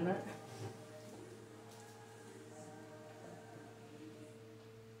for a minute.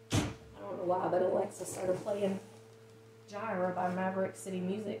 I don't know why, but Alexa started playing Gyra by Maverick City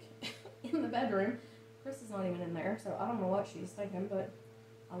Music in the bedroom. Chris is not even in there, so I don't know what she's thinking, but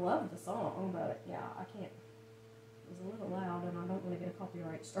I love the song, but yeah, I can't. It was a little loud, and I don't want to get a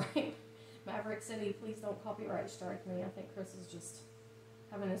copyright strike. Maverick City, please don't copyright strike me. I think Chris is just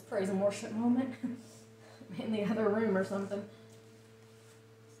having his praise and worship moment in the other room or something.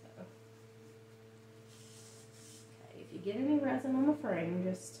 So, okay, if you get any resin on the frame,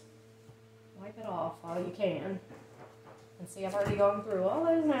 just wipe it off while you can. And see, I've already gone through all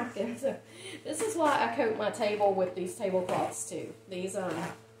those napkins. So this is why I coat my table with these tablecloths too. These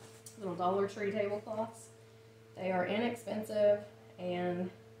little Dollar Tree tablecloths. They are inexpensive, and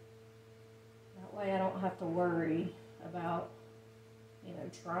that way I don't have to worry about you know,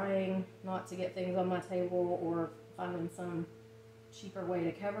 trying not to get things on my table or finding some cheaper way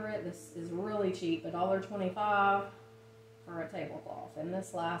to cover it. This is really cheap, $1.25 for a tablecloth, and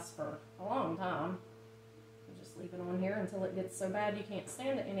this lasts for a long time. You just leave it on here until it gets so bad you can't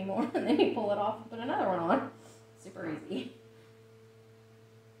stand it anymore, and then you pull it off and put another one on. Super easy.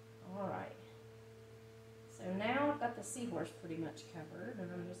 Alright, so now I've got the seahorse pretty much covered,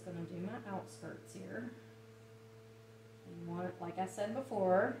 and I'm just going to do my outskirts here. You want, like I said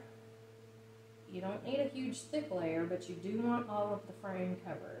before, you don't need a huge thick layer, but you do want all of the frame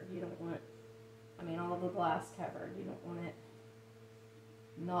covered. You don't want, I mean, all of the glass covered. You don't want it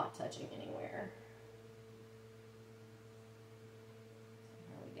not touching anywhere. So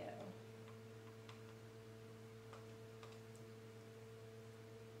here we go.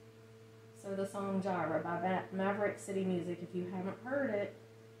 So the song Jireh by Maverick City Music, if you haven't heard it,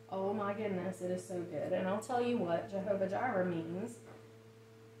 oh my goodness, it is so good. And I'll tell you what Jehovah Jireh means.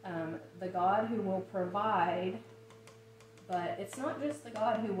 The God who will provide, but it's not just the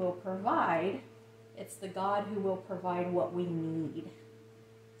God who will provide, it's the God who will provide what we need.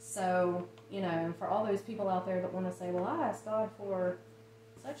 So, you know, for all those people out there that want to say, well, I asked God for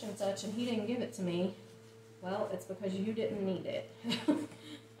such and such and he didn't give it to me. Well, it's because you didn't need it.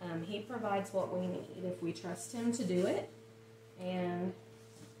 He provides what we need if we trust him to do it, and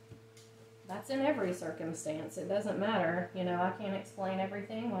that's in every circumstance. It doesn't matter. You know, I can't explain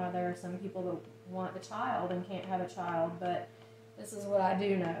everything, why there are some people that want a child and can't have a child, but this is what I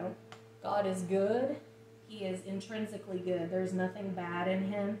do know. God is good. He is intrinsically good. There's nothing bad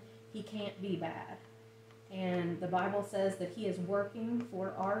in him. He can't be bad. And the Bible says that he is working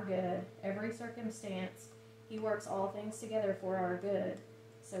for our good. Every circumstance, he works all things together for our good.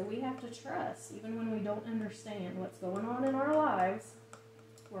 So we have to trust, even when we don't understand what's going on in our lives,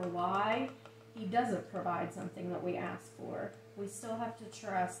 or why he doesn't provide something that we ask for. We still have to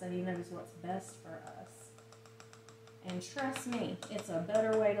trust that he knows what's best for us. And trust me, it's a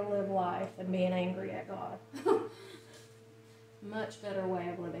better way to live life than being angry at God. Much better way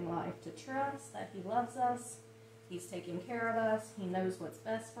of living life, to trust that he loves us, he's taking care of us, he knows what's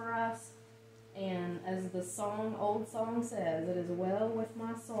best for us. And as the old song says, it is well with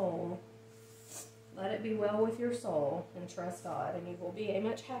my soul. Let it be well with your soul, and trust God, and you will be a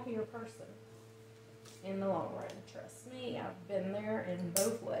much happier person in the long run. Trust me, I've been there in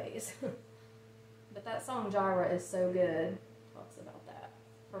both ways. But that song, Jireh, is so good. It talks about that.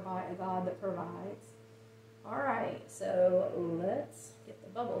 A God that provides. Alright, so let's get the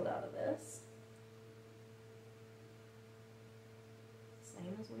bubbles out of this.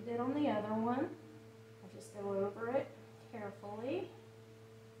 Same as we did on the other one. I'll just go over it carefully.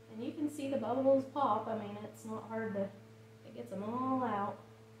 And you can see the bubbles pop. I mean, it's not hard to, it gets them all out.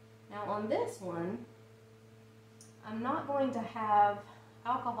 Now on this one, I'm not going to have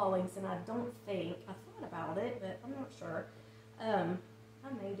alcohol inks, and I don't think, I thought about it, but I'm not sure. I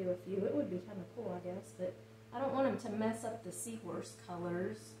may do a few. It would be kind of cool, I guess, but I don't want them to mess up the seahorse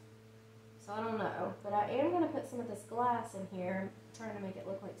colors. So I don't know, but I am going to put some of this glass in here, trying to make it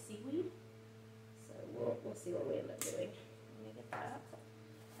look like seaweed. So we'll see what we end up doing. Let me get that.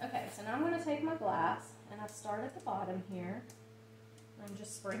 Okay, so now I'm going to take my glass, and I start at the bottom here. I'm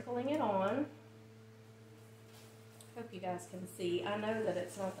just sprinkling it on. Hope you guys can see. I know that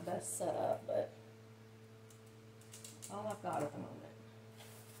it's not the best setup, but it's all I've got at the moment.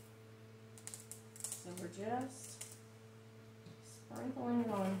 So we're just sprinkling it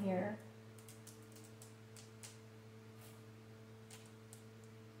on here.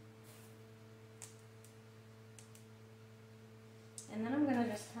 And then I'm going to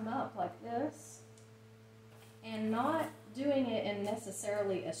just come up like this, and not doing it in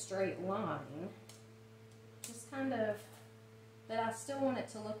necessarily a straight line, just kind of, but I still want it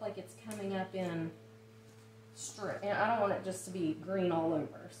to look like it's coming up in straight, and I don't want it just to be green all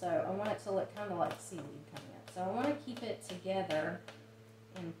over, so I want it to look kind of like seaweed coming up. So I want to keep it together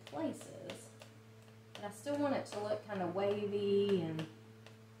in places, but I still want it to look kind of wavy and,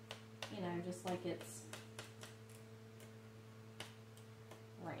 you know, just like it's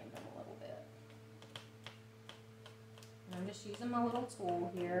random a little bit. And I'm just using my little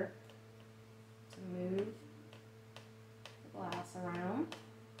tool here to move the glass around.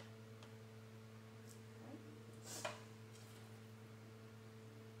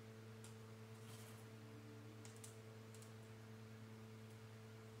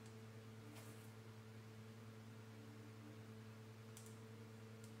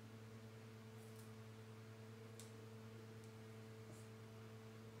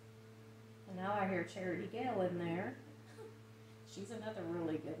 Now I hear Charity Gale in there. She's another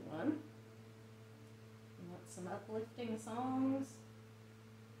really good one. You want some uplifting songs?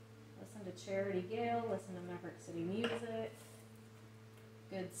 listen to Charity Gale, listen to Maverick City Music.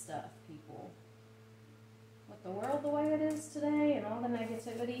 Good stuff, people. With the world the way it is today and all the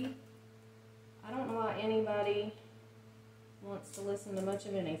negativity, I don't know why anybody wants to listen to much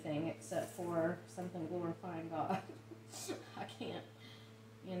of anything except for something glorifying God. I can't.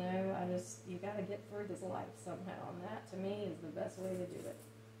 You know, you got to get through this life somehow, and that to me is the best way to do it.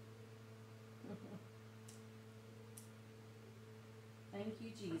 Thank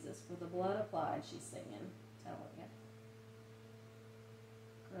you, Jesus, for the blood applied, she's singing, telling you.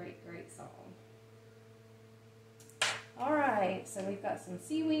 Great, great song. Alright, so we've got some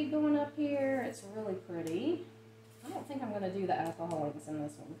seaweed going up here. It's really pretty. I don't think I'm going to do the alcohol inks in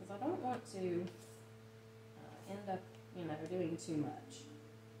this one because I don't want to end up, you know, doing too much.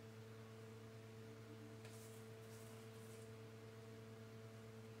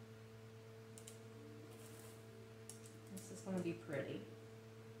 This is going to be pretty.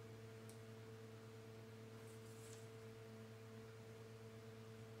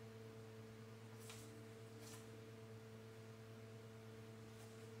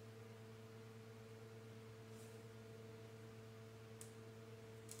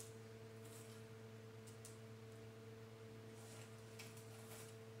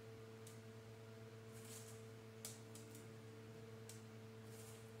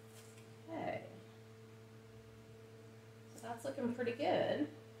 That's looking pretty good.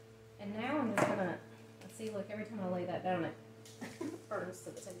 And now I'm just gonna, let's see, look, every time I lay that down, it burns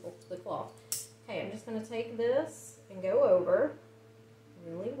to the table, to the cloth. Okay, I'm just gonna take this and go over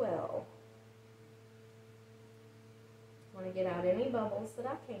really well. I want to get out any bubbles that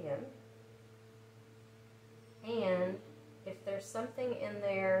I can. And if there's something in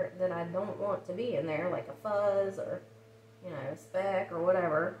there that I don't want to be in there, like a fuzz or, you know, speck or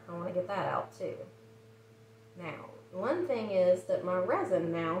whatever, I want to get that out too. Now, one thing is that my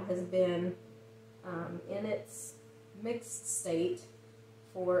resin now has been in its mixed state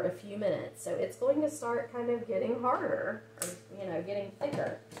for a few minutes. So it's going to start kind of getting harder, or, you know, getting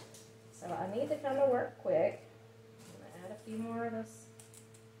thicker. So I need to kind of work quick. I'm going to add a few more of this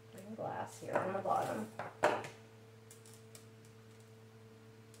green glass here on the bottom.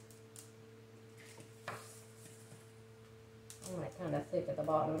 I want it kind of thick at the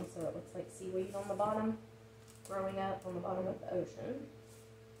bottom so it looks like seaweed on the bottom, growing up on the bottom of the ocean.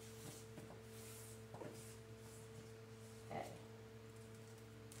 Okay.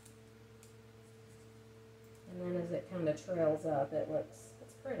 And then as it kind of trails up,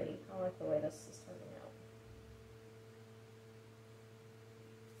 it's pretty. I like the way this is turning out.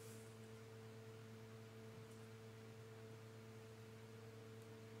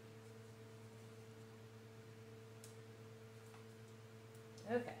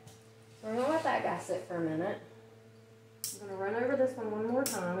 Okay, so we're going to let that guy sit for a minute. I'm going to run over this one more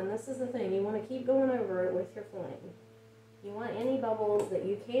time, and this is the thing, you want to keep going over it with your flame. You want any bubbles that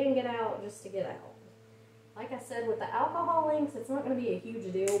you can get out just to get out. Like I said, with the alcohol inks, it's not going to be a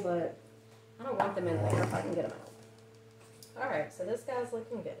huge deal, but I don't want them in there if I can get them out. Alright, so this guy's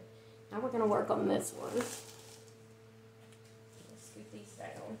looking good. Now we're going to work on this one. Let's scoot these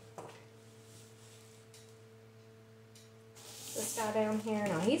down. This guy down here,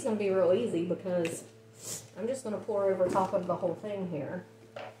 now he's going to be real easy because I'm just going to pour over top of the whole thing here.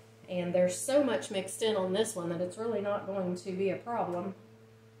 And there's so much mixed in on this one that it's really not going to be a problem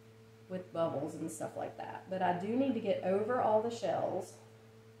with bubbles and stuff like that. But I do need to get over all the shells.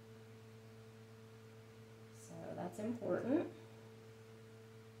 So that's important.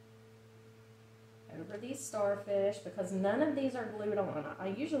 Over these starfish, because none of these are glued on. I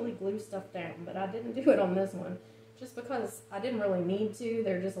usually glue stuff down, but I didn't do it on this one. Just because I didn't really need to.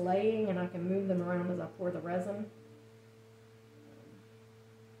 They're just laying and I can move them around as I pour the resin.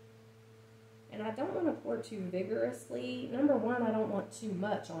 And I don't want to pour too vigorously. Number one, I don't want too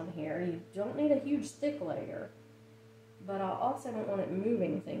much on here. You don't need a huge thick layer. But I also don't want it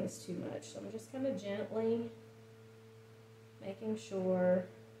moving things too much. So I'm just kind of gently making sure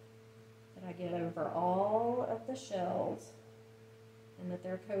that I get over all of the shells and that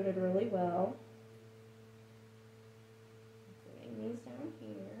they're coated really well. Putting these down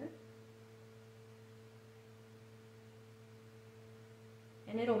here.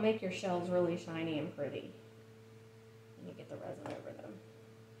 And it'll make your shells really shiny and pretty when you get the resin over them.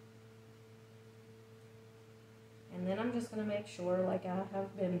 And then I'm just going to make sure, like I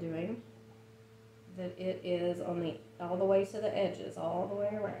have been doing, that it is on the all the way to the edges, all the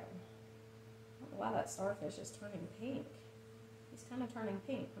way around. I don't know why that starfish is turning pink. He's kind of turning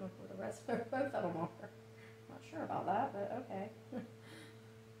pink. I'm going to pour the rest of both of them on. Not sure about that, but okay.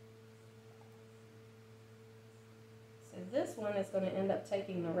 So this one is going to end up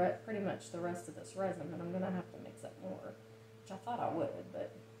taking pretty much the rest of this resin, and I'm going to have to mix up more, which I thought I would,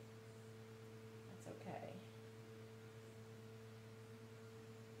 but that's okay.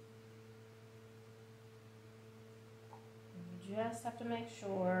 You just have to make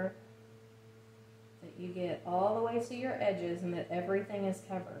sure that you get all the way to your edges and that everything is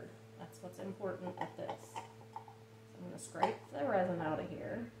covered. That's what's important with this. So I'm going to scrape the resin out of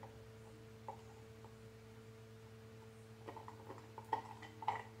here.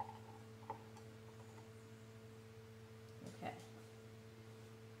 Okay.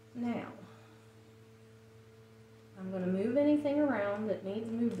 Now, I'm going to move anything around that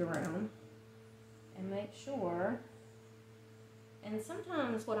needs moved around and make sure. And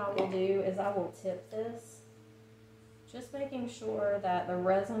sometimes what I will do is I will tip this, just making sure that the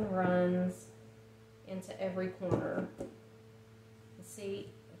resin runs into every corner. You see,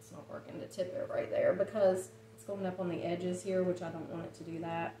 it's not working to tip it right there because it's going up on the edges here, which I don't want it to do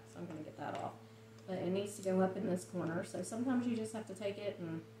that, so I'm going to get that off. But it needs to go up in this corner, so sometimes you just have to take it,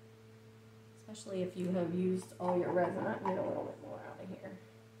 and especially if you have used all your resin, I can get a little bit more out of here.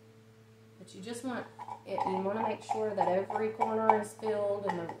 But you just want it, you want to make sure that every corner is filled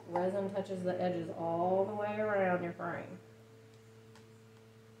and the resin touches the edges all the way around your frame.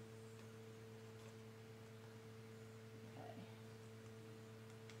 Okay.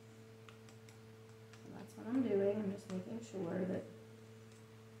 So that's what I'm doing. I'm just making sure that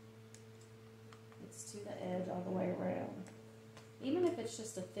it's to the edge all the way around. Even if it's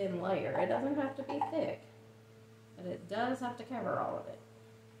just a thin layer, it doesn't have to be thick, but it does have to cover all of it.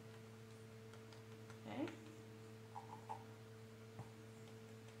 Okay.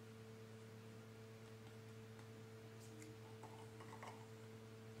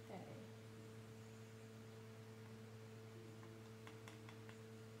 Okay.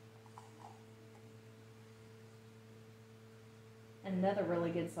 Another really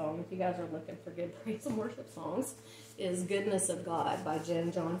good song, if you guys are looking for good praise and worship songs, is Goodness of God by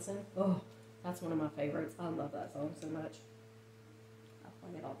Jen Johnson. Oh, that's one of my favorites. I love that song so much. I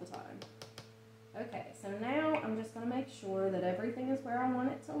play it all the time. Okay, so now I'm just going to make sure that everything is where I want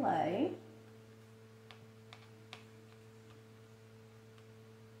it to lay.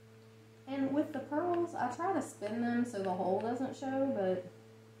 And with the pearls, I try to spin them so the hole doesn't show, but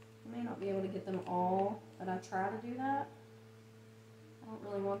I may not be able to get them all, but I try to do that. I don't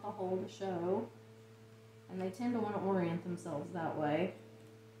really want the hole to show, and they tend to want to orient themselves that way.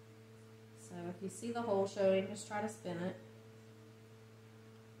 So if you see the hole showing, just try to spin it.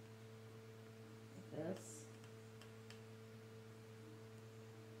 This.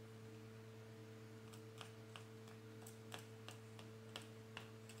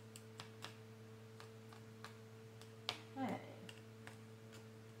 Okay.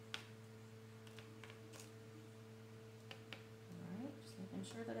 Alright, just making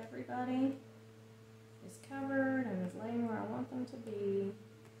sure that everybody is covered and is laying where I want them to be.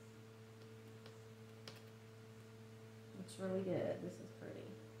 Looks really good. This is pretty.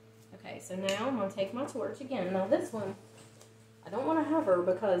 Okay, so now I'm going to take my torch again. Now this one, I don't want to hover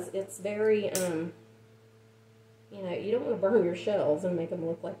because it's very, you know, you don't want to burn your shells and make them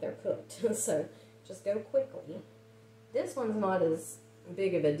look like they're cooked. So just go quickly. This one's not as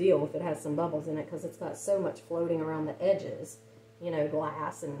big of a deal if it has some bubbles in it because it's got so much floating around the edges. You know,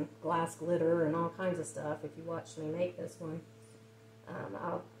 glass and glass glitter and all kinds of stuff. If you watched me make this one,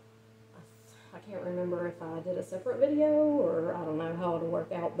 I can't remember if I did a separate video or I don't know how it'll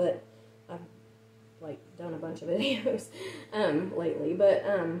work out, but I've like done a bunch of videos lately. But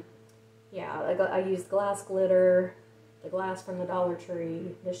yeah, I used glass glitter, the glass from the Dollar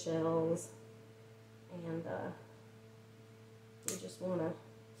Tree, the shells, and you just want to,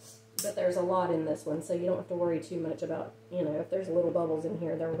 but there's a lot in this one, so you don't have to worry too much about, you know, if there's little bubbles in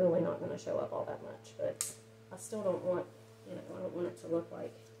here, they're really not going to show up all that much. But I still don't want, you know, I don't want it to look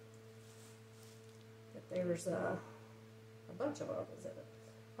like there's a bunch of bubbles in it.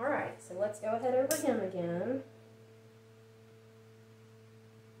 Alright, so let's go ahead over him again.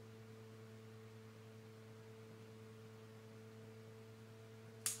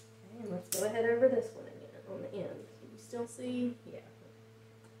 Okay, and let's go ahead over this one again on the end. Can you still see? Yeah.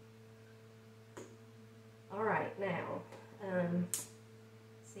 Alright, now,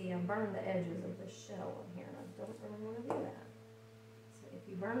 see, I burned the edges of the shell on here, and I don't really want to do that. If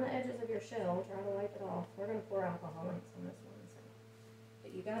you burn the edges of your shell, try to wipe it off. We're going to pour alcohol inks on this one. So.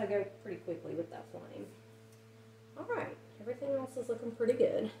 But you got to go pretty quickly with that flame. Alright, everything else is looking pretty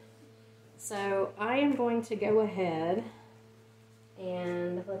good. So I am going to go ahead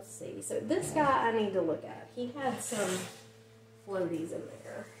and let's see. So this guy I need to look at. He had some floaties in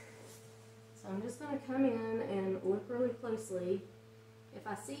there. So I'm just going to come in and look really closely. If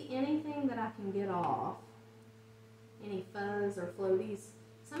I see anything that I can get off, any fuzz or floaties,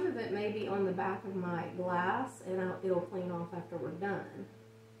 some of it may be on the back of my glass, and it'll clean off after we're done.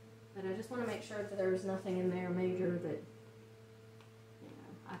 But I just want to make sure that there's nothing in there major that, you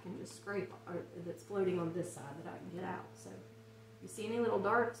know, I can just scrape, or that's floating on this side that I can get out. So if you see any little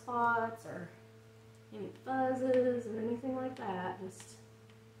dark spots or any fuzzes or anything like that, just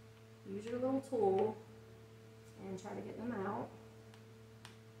use your little tool and try to get them out.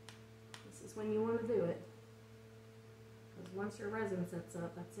 This is when you want to do it. Because once your resin sets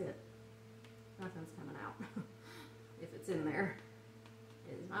up, that's it. Nothing's coming out. If it's in there,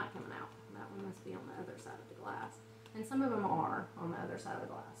 it is not coming out. That one must be on the other side of the glass. And some of them are on the other side of the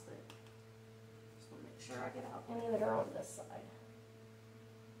glass, but just want to make sure I get out any that are on this side.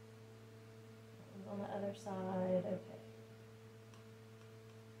 That one's on the other side, okay.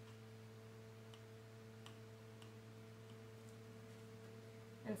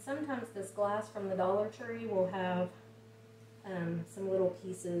 And sometimes this glass from the Dollar Tree will have some little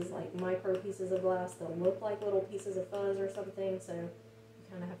pieces, like micro pieces of glass that look like little pieces of fuzz or something, so you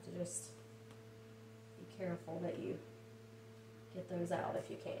kind of have to just be careful that you get those out if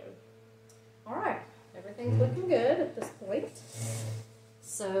you can. Alright, everything's looking good at this point.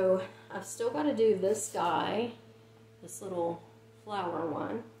 So I've still got to do this guy, this little flower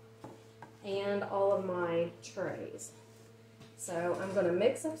one, and all of my trays. So I'm going to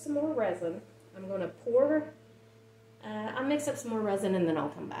mix up some more resin. I'm going to pour, I'll mix up some more resin and then I'll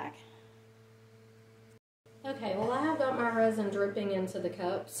come back. Okay, well I have got my resin dripping into the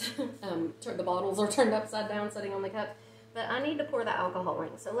cups. The bottles are turned upside down sitting on the cup. But I need to pour the alcohol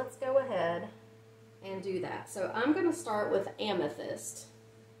in. So let's go ahead and do that. So I'm going to start with Amethyst.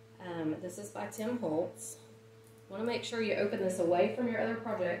 This is by Tim Holtz. Want to make sure you open this away from your other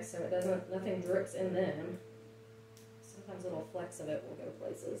projects so it doesn't, nothing drips in them. Sometimes little flecks of it will go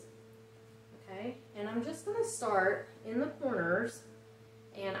places. Okay, and I'm just going to start in the corners,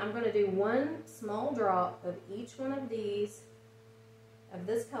 and I'm going to do one small drop of each one of these, of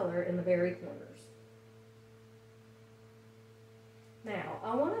this color in the very corners. Now,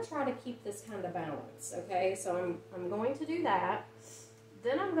 I want to try to keep this kind of balanced, okay? So I'm going to do that.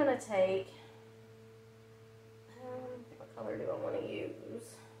 Then I'm going to take, what color do I want to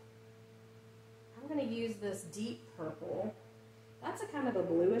use? I'm going to use this deep purple. That's a kind of a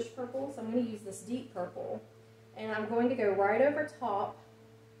bluish purple, so I'm going to use this deep purple. And I'm going to go right over top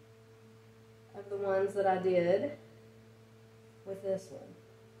of the ones that I did with this one.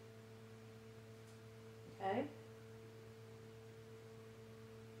 Okay?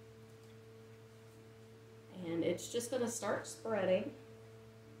 And it's just going to start spreading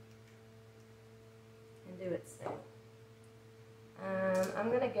and do its thing. I'm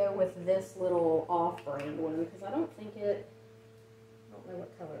going to go with this little off-brand one because I don't know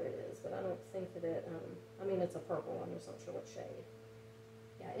what color it is, but I don't think that it, I mean it's a purple, I'm just not sure what shade.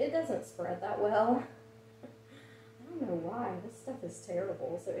 Yeah, it doesn't spread that well. I don't know why, this stuff is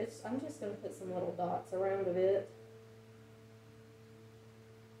terrible. So I'm just going to put some little dots around of it.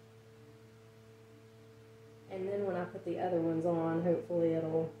 And then when I put the other ones on, hopefully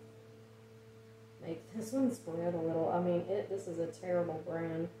it'll make this one spread a little. I mean, this is a terrible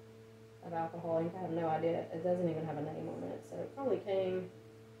brand of alcohol. I have no idea. It doesn't even have a name on it. So it probably came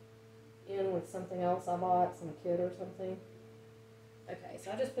in with something else I bought, some kit or something. Okay,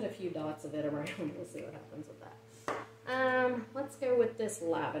 so I just put a few dots of it around. We'll see what happens with that. Let's go with this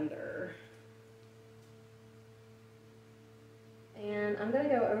lavender. And I'm going to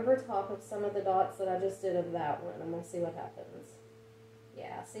go over top of some of the dots that I just did of that one, and we'll see what happens.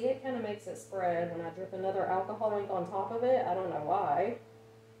 Yeah, see, it kind of makes it spread when I drip another alcohol ink on top of it. I don't know why.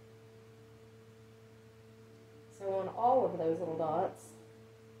 So on all of those little dots,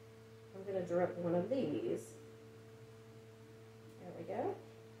 I'm going to drip one of these. There we go.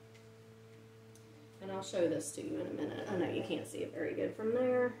 And I'll show this to you in a minute. I know you can't see it very good from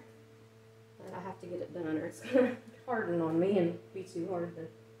there, but I have to get it done or it's going to harden on me and be too hard to...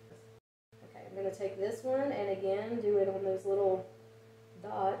 Okay, I'm going to take this one and again do it on those little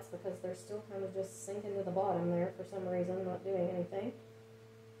dots because they're still kind of just sinking to the bottom there for some reason, not doing anything.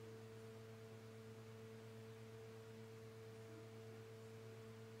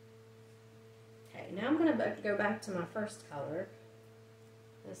 Okay, now I'm going to go back to my first color,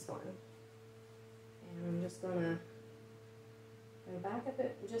 this one, and I'm just going to go back up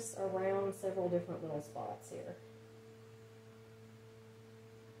it just around several different little spots here.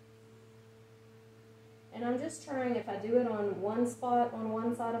 And I'm just trying, if I do it on one spot on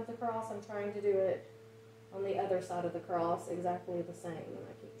one side of the cross, I'm trying to do it on the other side of the cross exactly the same. And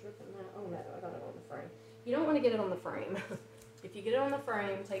I keep dripping that. Oh no, I got it on the frame. You don't want to get it on the frame. If you get it on the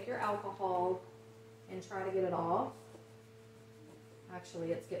frame, take your alcohol and try to get it off.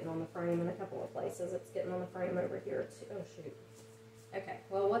 Actually, it's getting on the frame in a couple of places. It's getting on the frame over here too. Oh, shoot. Okay,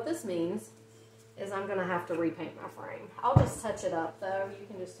 well, what this means is I'm going to have to repaint my frame. I'll just touch it up, though. You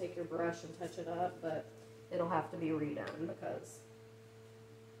can just take your brush and touch it up, but it'll have to be redone because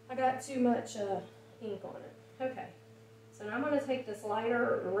I got too much ink on it. Okay, so now I'm going to take this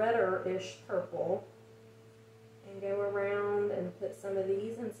lighter, redder-ish purple and go around and put some of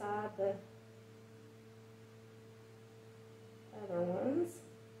these inside the other ones.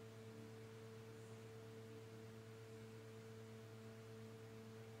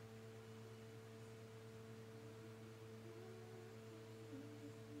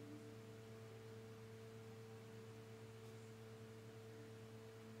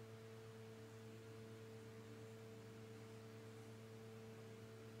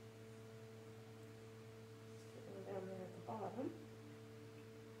 Down there at the bottom.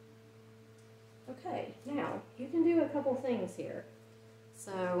 Okay, now you can do a couple things here.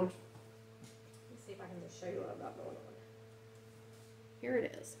 So let's see if I can just show you what I've got going on. Here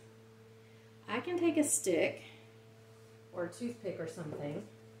it is. I can take a stick or a toothpick or something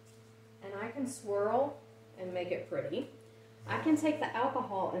and I can swirl and make it pretty. I can take the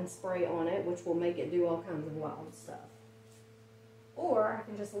alcohol and spray on it, which will make it do all kinds of wild stuff. Or I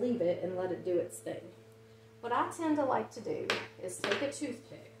can just leave it and let it do its thing. What I tend to like to do is take a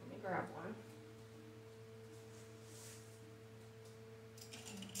toothpick. Let me grab one.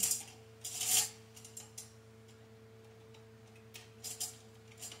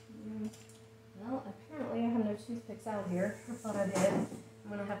 Well, apparently I have no toothpicks out here. I thought I did. I'm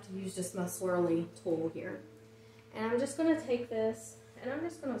going to have to use just my swirly tool here. And I'm just going to take this and I'm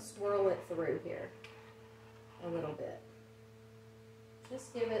just going to swirl it through here a little bit.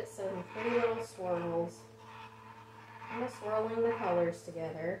 Just give it some pretty little swirls. I'm just swirling the colors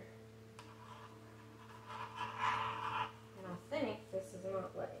together. And I think this is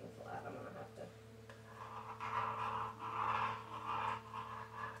not laying flat. I'm going to have to.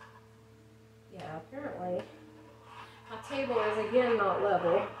 Yeah, apparently my table is again not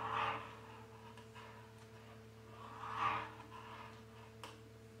level.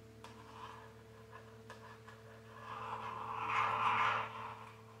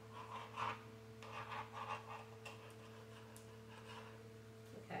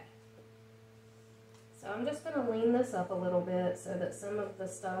 So I'm just going to lean this up a little bit so that some of the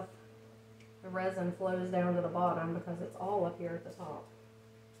stuff, the resin, flows down to the bottom because it's all up here at the top.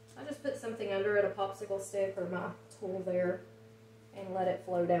 I just put something under it, a popsicle stick or my tool there, and let it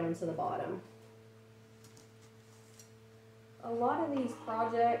flow down to the bottom. A lot of these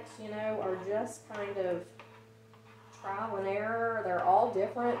projects, you know, are just kind of trial and error. They're all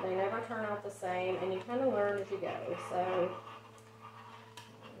different. They never turn out the same, and you kind of learn as you go. So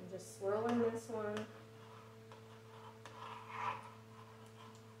I'm just swirling this one.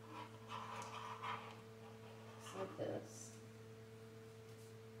 Just like this.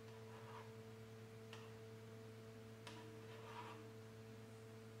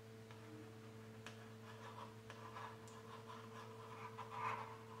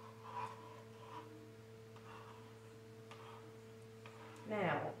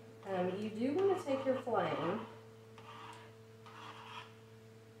 Now, you do want to take your flame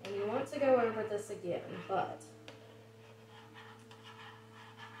and you want to go over this again, but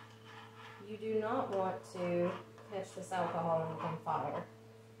you do not want to catch this alcohol on fire,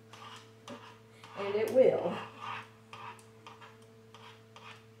 and it will.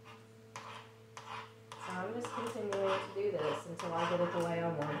 So I'm just continuing to do this until I get it the way I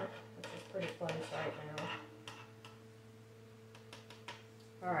want it, which is pretty close right now.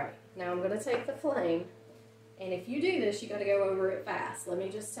 Alright, now I'm going to take the flame, and if you do this, you got to go over it fast. Let me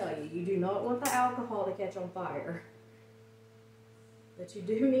just tell you, you do not want the alcohol to catch on fire. But you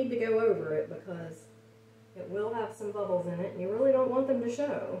do need to go over it because it will have some bubbles in it, and you really don't want them to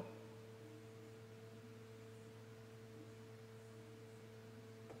show.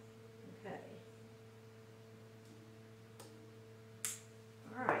 Okay.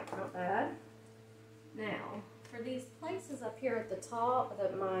 Alright, not bad. Now, for these places up here at the top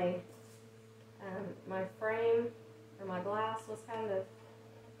that my frame or my glass was kind of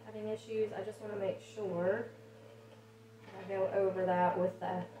having issues, I just want to make sure that I go over that with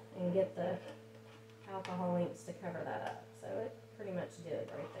the and get the alcohol inks to cover that up. So it pretty much did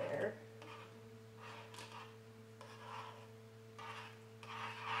right there.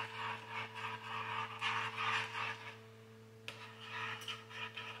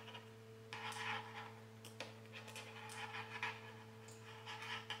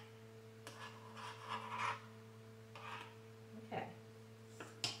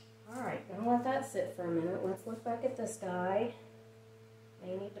 sit for a minute. Let's look back at this guy.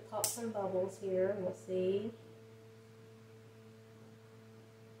 May need to pop some bubbles here. We'll see.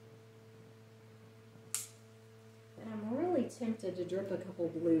 And I'm really tempted to drip a couple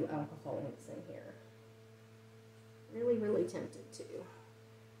blue alcohol inks in here. Really, really tempted to.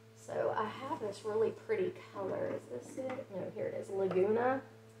 So I have this really pretty color. Is this it? No, here it is. Laguna.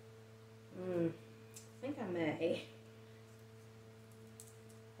 I think I may.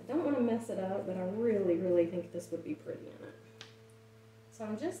 I don't want to mess it up, but I really, really think this would be pretty in it. So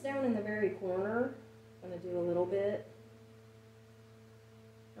I'm just down in the very corner. I'm going to do a little bit.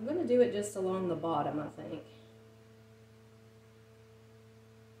 I'm going to do it just along the bottom, I think.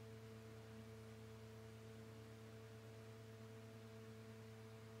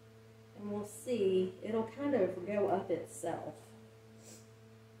 And we'll see, it'll kind of go up itself.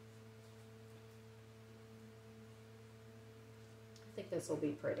 I think this will be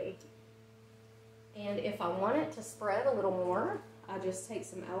pretty. And if I want it to spread a little more, I just take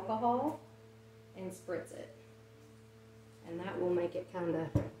some alcohol and spritz it. And that will make it kind of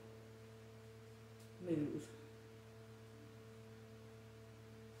move.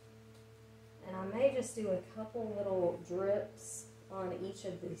 And I may just do a couple little drips on each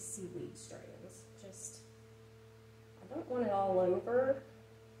of the seaweed strands. Just, I don't want it all over,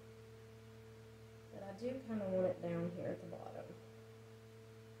 but I do kind of want it down here at the bottom.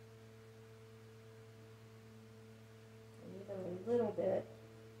 A little bit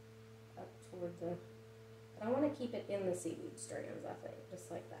up toward the, but I want to keep it in the seaweed strands, I think, just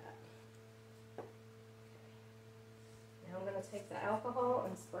like that. Okay. Now I'm going to take the alcohol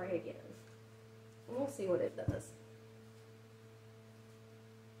and spray again, and we'll see what it does.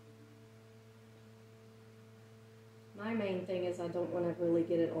 My main thing is I don't want to really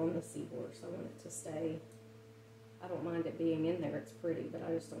get it on the seahorse. I want it to stay, I don't mind it being in there, it's pretty, but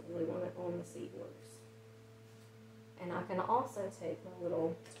I just don't really want it on the seahorse. And I can also take my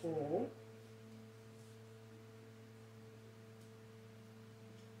little tool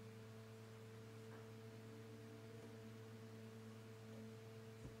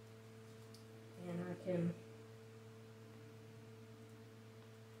and I can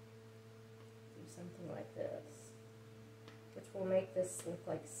do something like this, which will make this look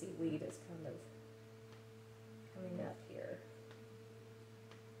like seaweed is kind of coming up here.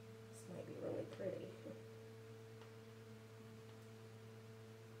 This might be really pretty.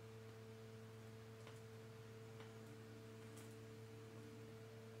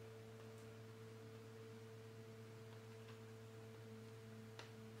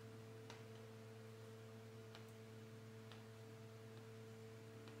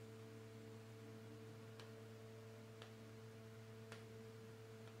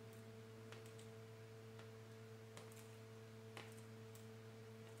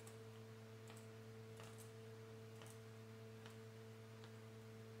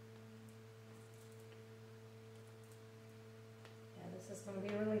 This is going to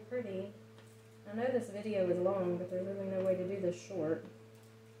be really pretty. I know this video is long, but there's really no way to do this short.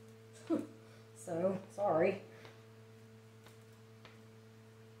 So, sorry.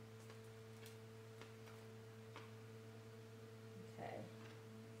 Okay.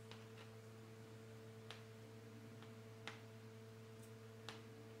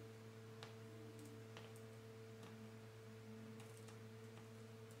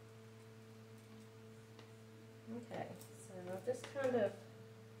 Okay. I've just kind of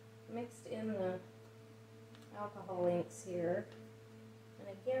mixed in the alcohol inks here. And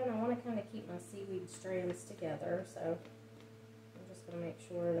again, I want to kind of keep my seaweed strands together, so I'm just going to make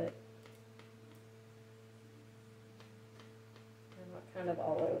sure that they're not kind of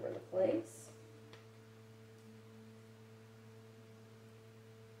all over the place.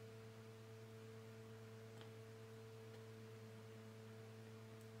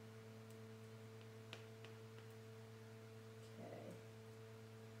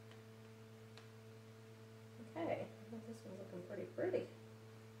 Okay, this one's looking pretty.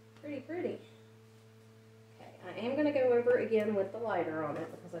 Pretty. Okay, I am going to go over again with the lighter on it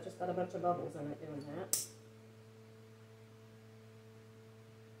because I just got a bunch of bubbles in it doing that.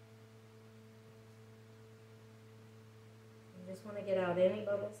 You just want to get out any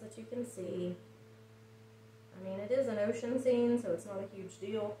bubbles that you can see. I mean, it is an ocean scene, so it's not a huge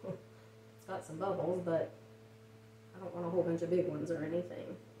deal. It's got some bubbles, but I don't want a whole bunch of big ones or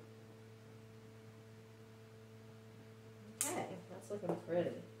anything. Okay, that's looking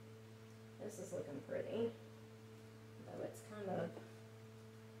pretty. This is looking pretty. Though it's kind of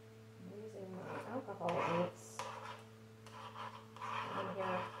losing my alcohol inks in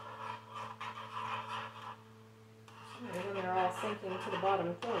here. For some reason they're all sinking to the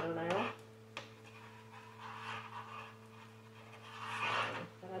bottom corner now.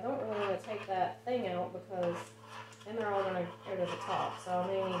 out because then they're all going to go to the top. So I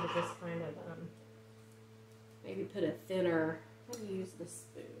may need to just kind of maybe put a thinner, maybe use the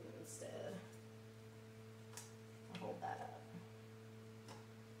spoon instead. I'll hold that up.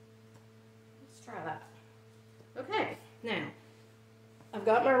 Let's try that. Okay, now I've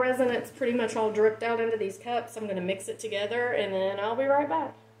got my resin. It's pretty much all dripped out into these cups. I'm going to mix it together and then I'll be right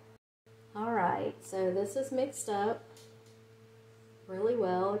back. Alright, so this is mixed up really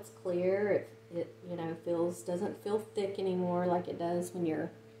well. It's clear. It you know, doesn't feel thick anymore like it does when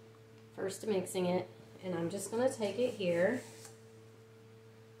you're first mixing it. And I'm just going to take it here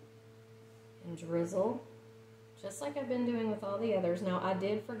and drizzle just like I've been doing with all the others. Now I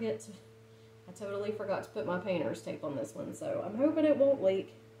totally forgot to put my painter's tape on this one, so I'm hoping it won't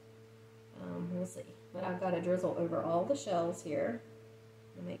leak. We'll see. But I've got to drizzle over all the shells here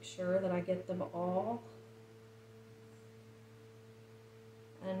and make sure that I get them all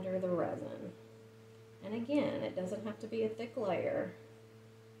under the resin. And again, it doesn't have to be a thick layer.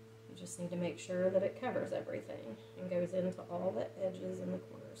 You just need to make sure that it covers everything and goes into all the edges and the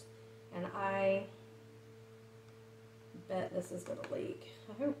corners. And I bet this is going to leak.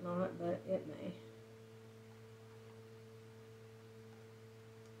 I hope not, but it may.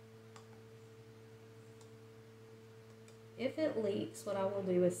 If it leaks, what I will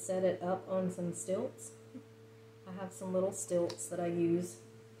do is set it up on some stilts. I have some little stilts that I use,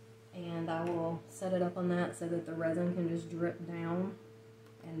 and I will set it up on that so that the resin can just drip down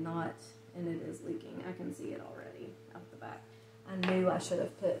and it is leaking. I can see it already out the back. I knew I should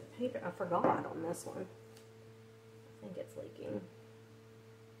have put paper. I forgot on this one. I think it's leaking.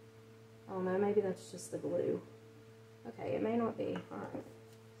 Oh no, maybe that's just the glue. Okay, it may not be. Alright.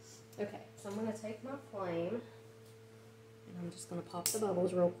 Okay, so I'm going to take my flame and I'm just going to pop the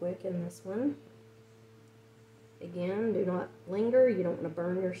bubbles real quick in this one. Again, do not linger. You don't want to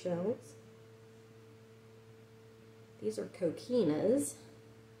burn your shells. These are coquinas.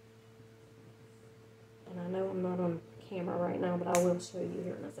 And I know I'm not on camera right now, but I will show you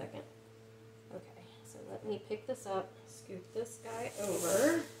here in a second. Okay, so let me pick this up, scoop this guy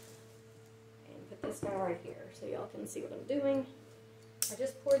over, and put this guy right here so y'all can see what I'm doing. I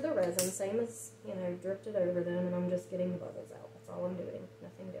just poured the resin, same as, you know, dripped it over them, and I'm just getting the bubbles out. That's all I'm doing,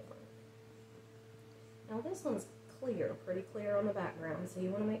 nothing different. Now this one's clear, pretty clear on the background, so you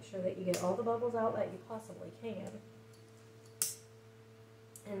want to make sure that you get all the bubbles out that you possibly can.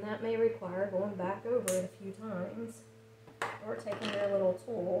 And that may require going back over it a few times, or taking your little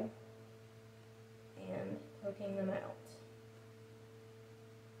tool and poking them out.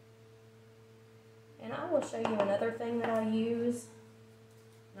 And I will show you another thing that I use.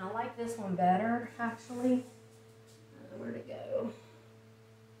 And I like this one better, actually. Where'd it go?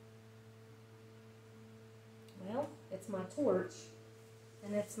 Well, it's my torch,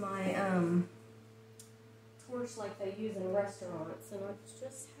 and it's my torch like they use in restaurants, and I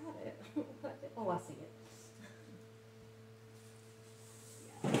just had it. Oh, I see it.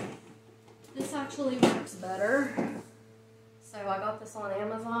 Yeah. This actually works better. So I got this on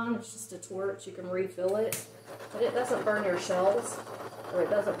Amazon. It's just a torch. You can refill it, but it doesn't burn your shells, or it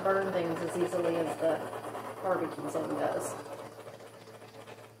doesn't burn things as easily as the barbecue zone does.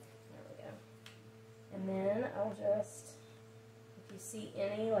 There we go. And then I'll just, if you see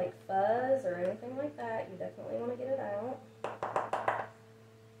any like fuzz or anything like that, you definitely want to get it out. Like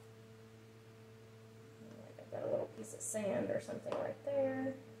I've got a little piece of sand or something right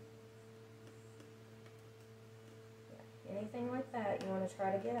there. Yeah, anything like that you want to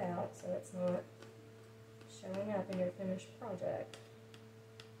try to get out so it's not showing up in your finished project.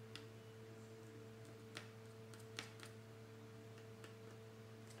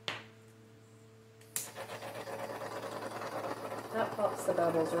 That pops the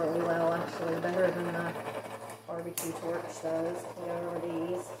bubbles really well, actually, better than the barbecue torch does. You go over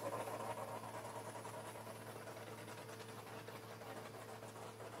these.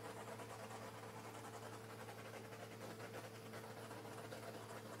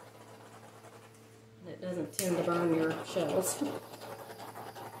 And it doesn't tend to burn your shells.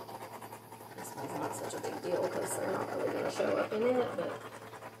 This one's not such a big deal because they're not really going to show up in it, but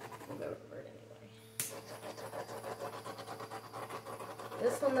we'll go over it anyway.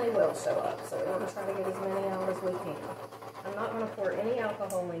 This one they will show up, so we're going to try to get as many out as we can. I'm not going to pour any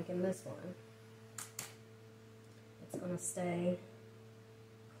alcohol ink in this one. It's going to stay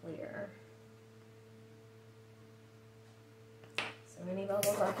clear. So any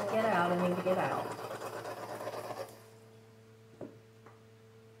bubbles I can get out, I need to get out.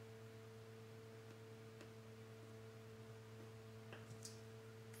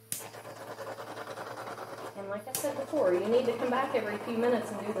 Like I said before, you need to come back every few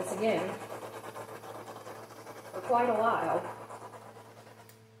minutes and do this again. quite a while.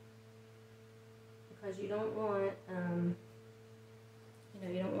 Because you don't want, you know,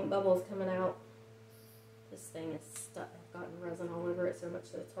 you don't want bubbles coming out. This thing is stuck. I've gotten resin all over it so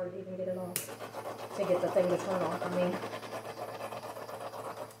much that it's hard to even get it off. To get the thing to turn off, I mean.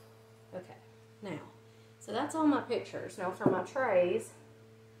 Okay, now, so that's all my pictures. Now for my trays,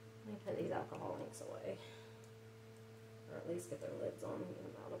 let me put these alcohol inks away. Or at least get their lids on and get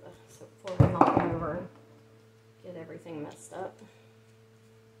them out of the, so before we knock them over and get everything messed up.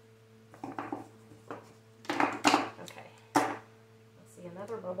 Okay, let's see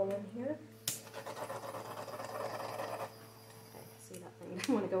another bubble in here. Okay, see that thing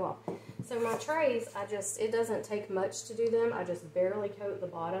doesn't want to go off. So my trays, it doesn't take much to do them. I just barely coat the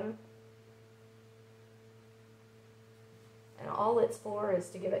bottom. And all it's for is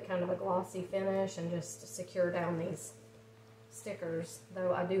to give it kind of a glossy finish and just secure down these stickers,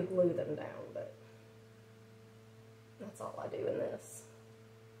 though I do glue them down, but that's all I do in this.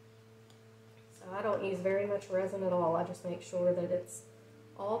 So I don't use very much resin at all. I just make sure that it's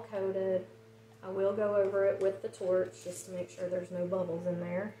all coated. I will go over it with the torch just to make sure there's no bubbles in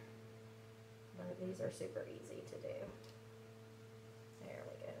there. But these are super easy to do. There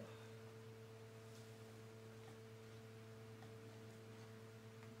we go.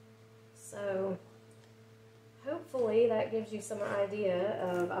 So hopefully that gives you some idea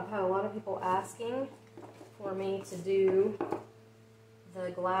of, I've had a lot of people asking for me to do the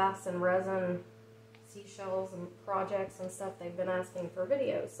glass and resin seashells and projects and stuff. They've been asking for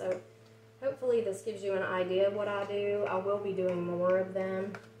videos. So hopefully this gives you an idea of what I do. I will be doing more of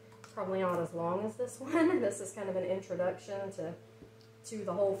them. Probably not as long as this one. This is kind of an introduction to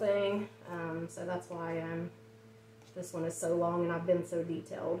the whole thing. So that's why this one is so long and I've been so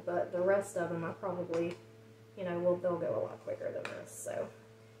detailed. But the rest of them I probably, you know, they'll go a lot quicker than this. So,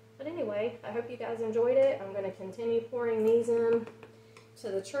 but anyway, I hope you guys enjoyed it. I'm going to continue pouring these in to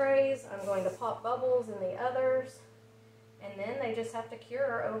the trays. I'm going to pop bubbles in the others. And then they just have to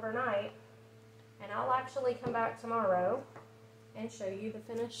cure overnight. And I'll actually come back tomorrow and show you the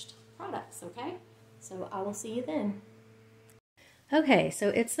finished products, okay? So I will see you then. Okay, so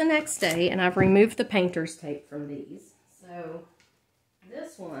it's the next day and I've removed the painter's tape from these. So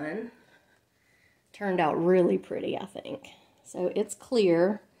this one turned out really pretty, I think. So it's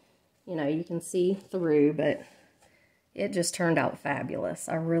clear, you know, you can see through, but it just turned out fabulous.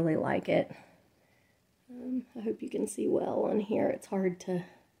 I really like it. I hope you can see well on here. It's hard to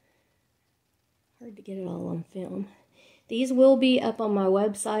get it all on film. These will be up on my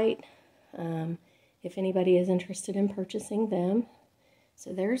website if anybody is interested in purchasing them.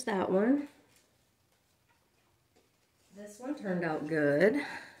 So there's that one. This one turned out good.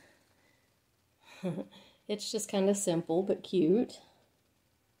 It's just kind of simple but cute.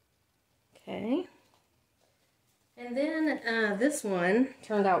 Okay. And then this one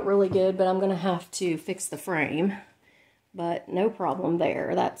turned out really good, but I'm going to have to fix the frame. But no problem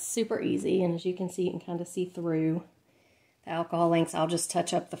there. That's super easy, and as you can see, you can kind of see through the alcohol inks. I'll just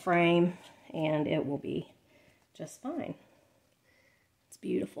touch up the frame, and it will be just fine. It's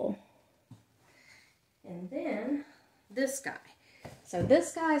beautiful. And then this guy. So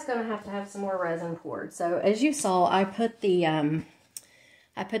this guy is going to have some more resin poured. So as you saw, I put the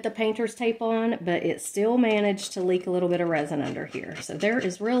painter's tape on, but it still managed to leak a little bit of resin under here. So there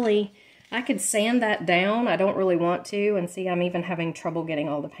is really, I could sand that down. I don't really want to. And see, I'm even having trouble getting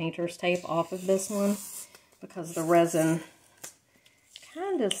all the painter's tape off of this one because the resin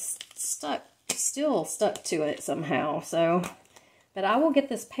kind of still stuck to it somehow. So, but I will get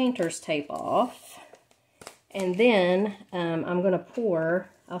this painter's tape off. And then I'm going to pour,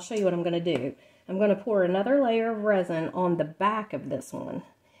 I'll show you what I'm going to do. I'm going to pour another layer of resin on the back of this one.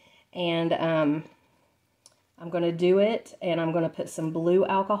 And I'm going to do it, and I'm going to put some blue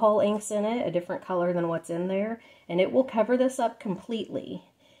alcohol inks in it, a different color than what's in there. And it will cover this up completely.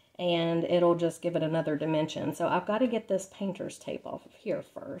 And it'll just give it another dimension. So I've got to get this painter's tape off of here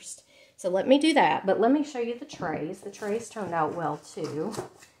first. So let me do that, but let me show you the trays. The trays turned out well too.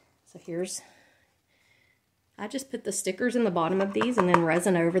 So here's... I just put the stickers in the bottom of these and then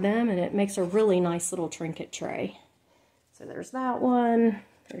resin over them, and it makes a really nice little trinket tray. So there's that one,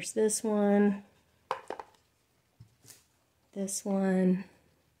 there's this one, this one.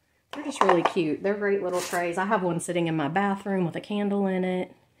 They're just really cute. They're great little trays. I have one sitting in my bathroom with a candle in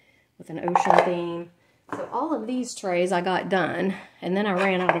it, with an ocean theme. So all of these trays I got done, and then I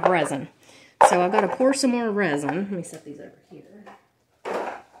ran out of resin. So I've got to pour some more resin. Let me set these over here.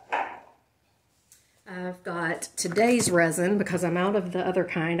 I've got today's resin because I'm out of the other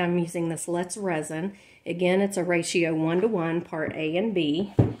kind. I'm using this Let's Resin. Again, it's a ratio 1-to-1, part A and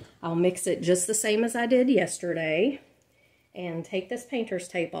B. I'll mix it just the same as I did yesterday and take this painter's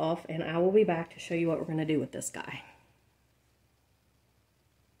tape off, and I will be back to show you what we're going to do with this guy.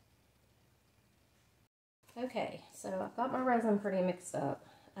 Okay, so I've got my resin pretty mixed up.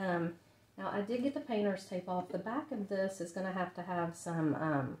 Now I did get the painter's tape off. The back of this is going to have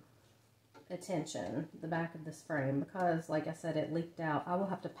some attention, the back of this frame, because like I said, it leaked out. I will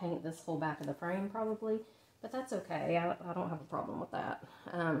have to paint this whole back of the frame probably, but that's okay. I don't have a problem with that.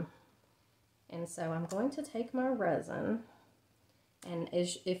 And so I'm going to take my resin, and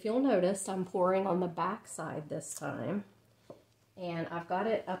if you'll notice, I'm pouring on the back side this time. And I've got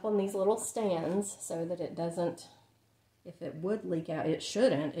it up on these little stands so that it doesn't, if it would leak out, it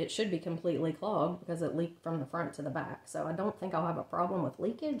shouldn't. It should be completely clogged because it leaked from the front to the back. So I don't think I'll have a problem with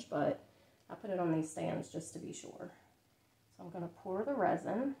leakage, but I put it on these stands just to be sure. So I'm going to pour the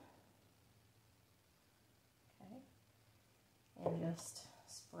resin. Okay. And just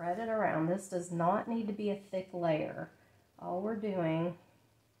spread it around. This does not need to be a thick layer. All we're doing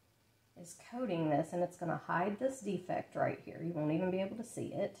is coating this, and it's going to hide this defect right here. You won't even be able to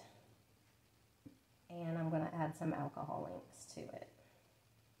see it. And I'm going to add some alcohol inks to it.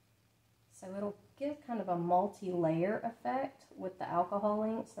 So it'll give kind of a multi-layer effect with the alcohol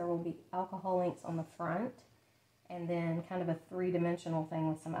inks. There will be alcohol inks on the front, and then kind of a three-dimensional thing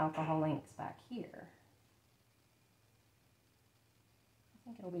with some alcohol inks back here. I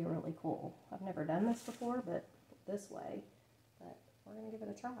think it'll be really cool. I've never done this before, but this way. But we're going to give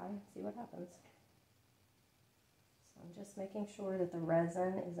it a try and see what happens. So I'm just making sure that the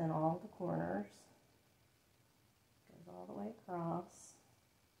resin is in all the corners. Goes all the way across.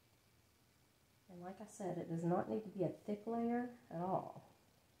 And like I said, it does not need to be a thick layer at all.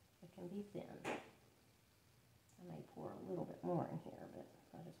 It can be thin. I may pour a little bit more in here, but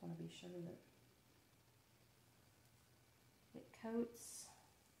I just want to be sure that it coats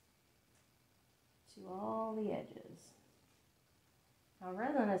to all the edges. Now,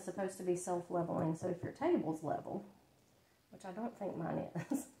 resin is supposed to be self-leveling, so if your table's level, which I don't think mine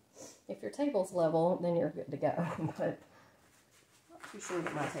is, if your table's level, then you're good to go. But I'm not too sure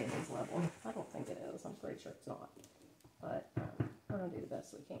that my table's level. I don't think it is. I'm pretty sure it's not. But we're going to do the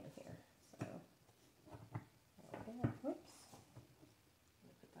best we can here. So, there we go. Whoops.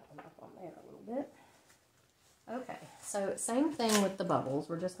 Put that one up on there a little bit. Okay, so same thing with the bubbles.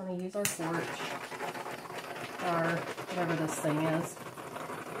 We're just going to use our torch, or whatever this thing is.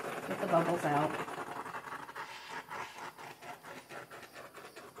 Get the bubbles out.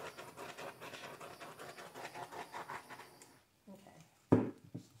 Okay.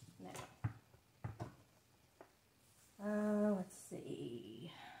 Now, let's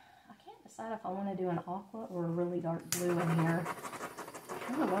see. I can't decide if I want to do an aqua or a really dark blue in here. I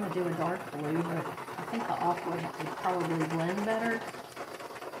kind of want to do a dark blue, but I think the aqua would probably blend better.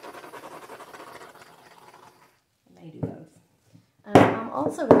 I may do both. I'm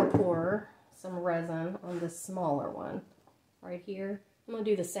also going to pour some resin on this smaller one right here. I'm going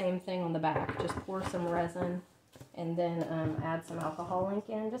to do the same thing on the back. Just pour some resin and then add some alcohol ink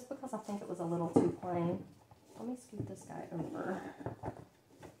in, just because I think it was a little too plain. Let me scoot this guy over.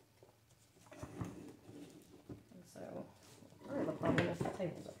 And so, part of the problem is the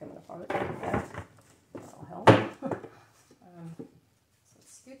tables are coming apart. That'll help. So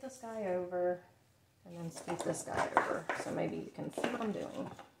scoot this guy over, and then scoot this guy over, so maybe you can see what I'm doing.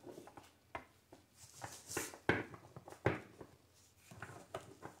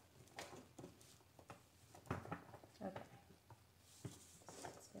 Okay.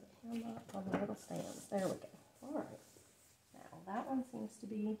 Let's get him up on the little stands. There we go. Alright. Now, that one seems to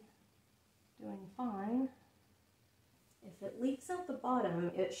be doing fine. If it leaks out the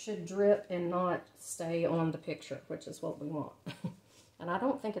bottom, it should drip and not stay on the picture, which is what we want. And I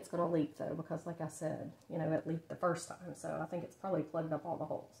don't think it's going to leak, though, because like I said, you know, it leaked the first time, so I think it's probably plugged up all the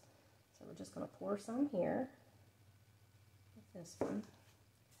holes. So we're just going to pour some here with this one.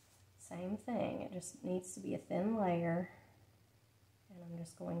 Same thing, it just needs to be a thin layer. And I'm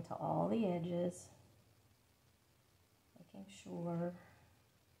just going to all the edges, making sure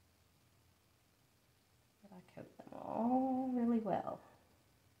that I coat them all really well.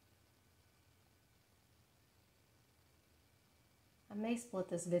 I may split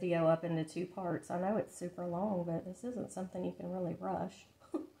this video up into 2 parts. I know it's super long, but this isn't something you can really rush.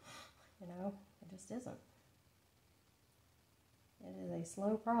 You know, it just isn't. It is a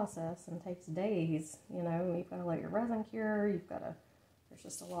slow process and takes days. You know, you've got to let your resin cure, you've got to, there's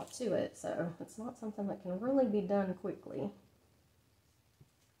just a lot to it, so it's not something that can really be done quickly.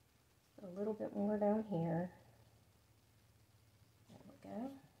 Put a little bit more down here. There we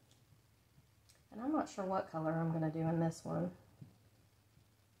go. And I'm not sure what color I'm going to do in this one.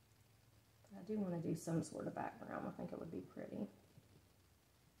 I do want to do some sort of background. I think it would be pretty.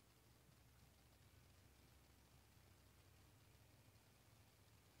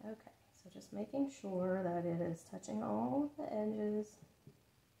 Okay, so just making sure that it is touching all of the edges.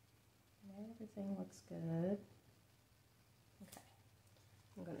 Everything looks good. Okay,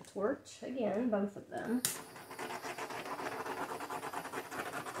 I'm going to torch again, both of them.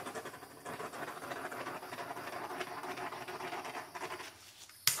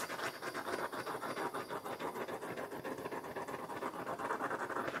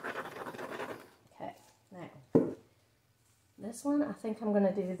 Okay, now this one, I think I'm going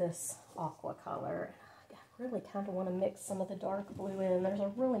to do this aqua color. I really kind of want to mix some of the dark blue in. There's a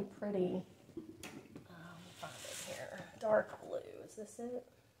really pretty, let me find it here, dark blue. Is this it?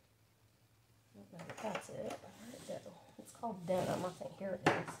 I don't know if that's it. Where'd it go? It's called denim. I think here it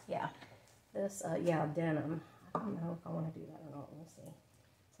is. Yeah, this, yeah, denim. I don't know if I want to do that or not. We'll see.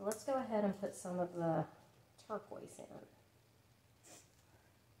 So let's go ahead and put some of the turquoise in.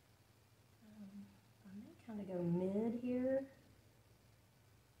 I may kind of go mid here,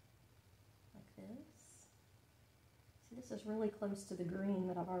 like this. See, this is really close to the green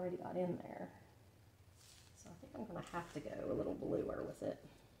that I've already got in there. So I think I'm going to have to go a little bluer with it.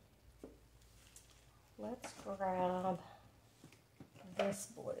 Let's grab this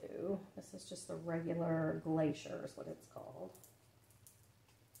blue. This is just the regular Glacier is what it's called.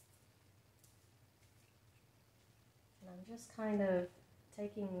 And I'm just kind of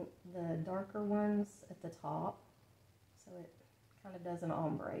taking the darker ones at the top, so it kind of does an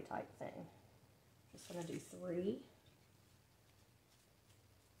ombre type thing. Just going to do 3.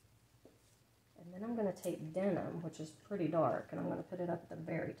 And then I'm going to take denim, which is pretty dark, and I'm going to put it up at the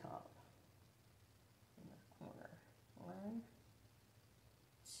very top in the corner. 1,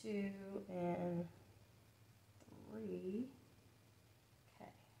 2, and 3.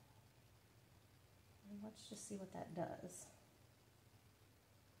 Okay. And let's just see what that does.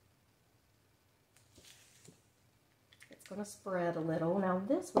 It's going to spread a little. Now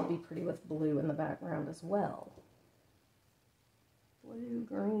this would be pretty with blue in the background as well. Blue,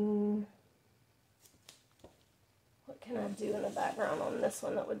 green. What can I do in the background on this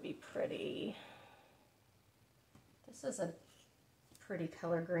one that would be pretty? This is a pretty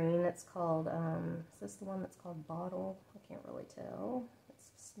color green. It's called, is this the one that's called Bottle? I can't really tell.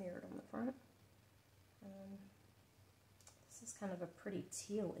 It's smeared on the front. This is kind of a pretty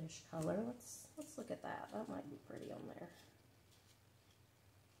teal-ish color. Let's look at that. That might be pretty on there.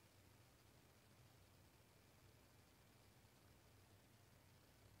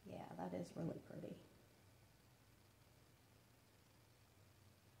 Yeah, that is really pretty.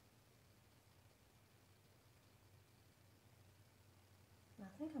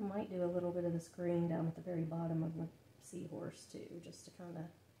 I think I might do a little bit of this green down at the very bottom of the seahorse too, just to kind of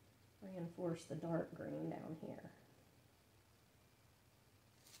reinforce the dark green down here.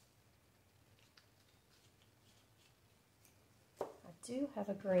 I do have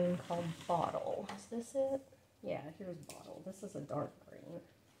a green called Bottle. Is this it? Yeah, here's Bottle. This is a dark green.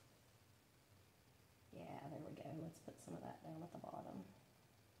 Yeah, there we go. Let's put some of that down at the bottom.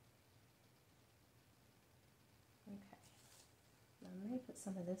 Okay. I may put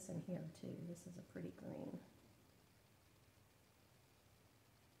some of this in here too. This is a pretty green.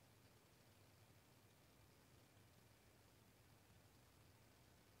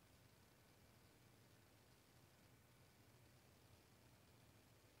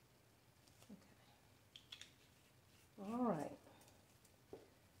 Okay. All right.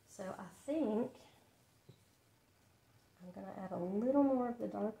 So I think I'm going to add a little more of the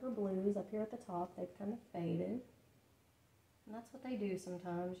darker blues up here at the top. They've kind of faded. And that's what they do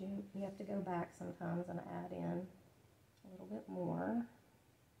sometimes. You have to go back sometimes and add in a little bit more.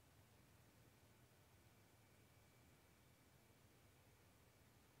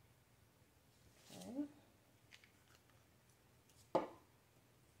 Okay.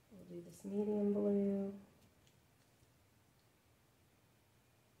 We'll do this medium blue.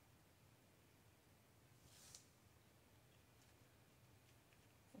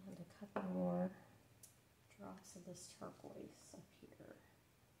 And a couple more drops of this turquoise up here.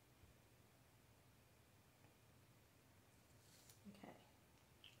 Okay.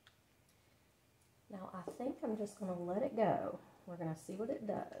 Now I think I'm just going to let it go. We're going to see what it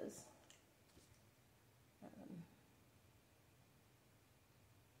does.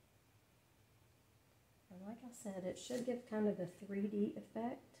 And like I said, it should give kind of a 3D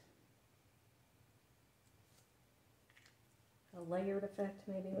effect. A layered effect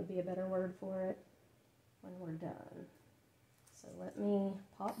maybe would be a better word for it when we're done. So let me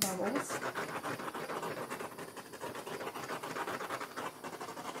pop bubbles.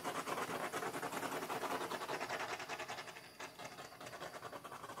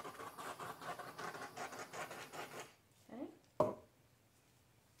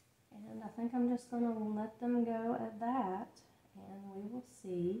 think I'm just going to let them go at that, and we will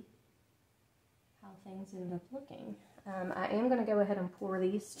see how things end up looking. I am going to go ahead and pour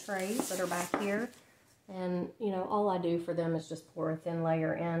these trays that are back here, and you know, all I do for them is just pour a thin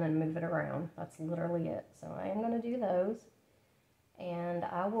layer in and move it around. That's literally it. So I am going to do those, and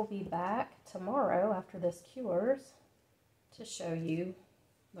I will be back tomorrow after this cures to show you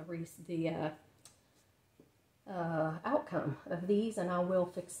the outcome of these, and I will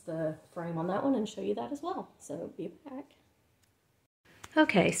fix the frame on that one and show you that as well. So be back.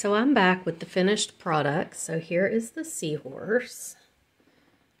 Okay, so I'm back with the finished product. So here is the seahorse,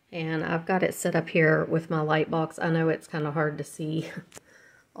 and I've got it set up here with my light box. I know it's kind of hard to see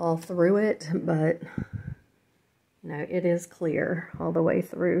all through it, but no, it is clear all the way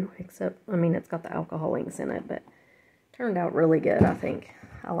through, except, I mean, it's got the alcohol inks in it, but turned out really good, I think.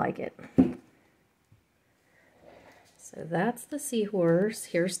 I like it. So that's the seahorse.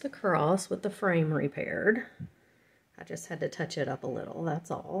 Here's the cross with the frame repaired. I just had to touch it up a little, that's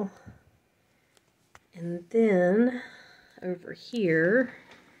all. And then over here,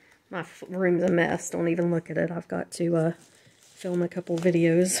 my room's a mess. Don't even look at it. I've got to film a couple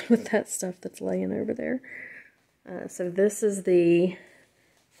videos with that stuff that's laying over there. So this is the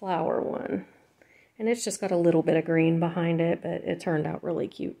flower one. And it's just got a little bit of green behind it, but it turned out really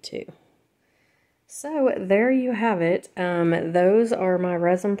cute too. So there you have it. Those are my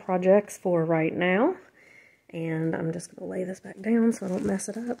resin projects for right now. And I'm just going to lay this back down so I don't mess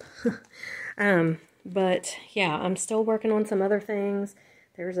it up. But yeah, I'm still working on some other things.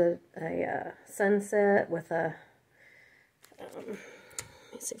 There's a sunset with a, let me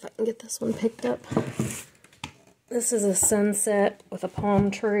see if I can get this one picked up. This is a sunset with a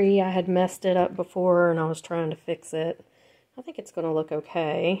palm tree. I had messed it up before and I was trying to fix it. I think it's going to look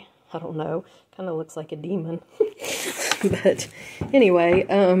okay. I don't know. Kind of looks like a demon. But anyway,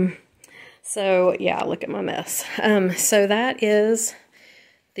 so yeah, look at my mess. So that is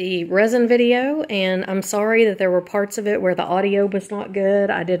the resin video, and I'm sorry that there were parts of it where the audio was not good.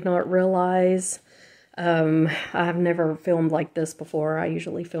 I did not realize. I've never filmed like this before. I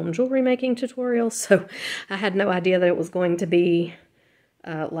usually film jewelry making tutorials, so I had no idea that it was going to be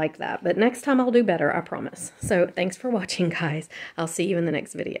like that. But next time I'll do better, I promise. So thanks for watching, guys. I'll see you in the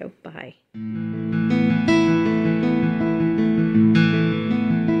next video. Bye.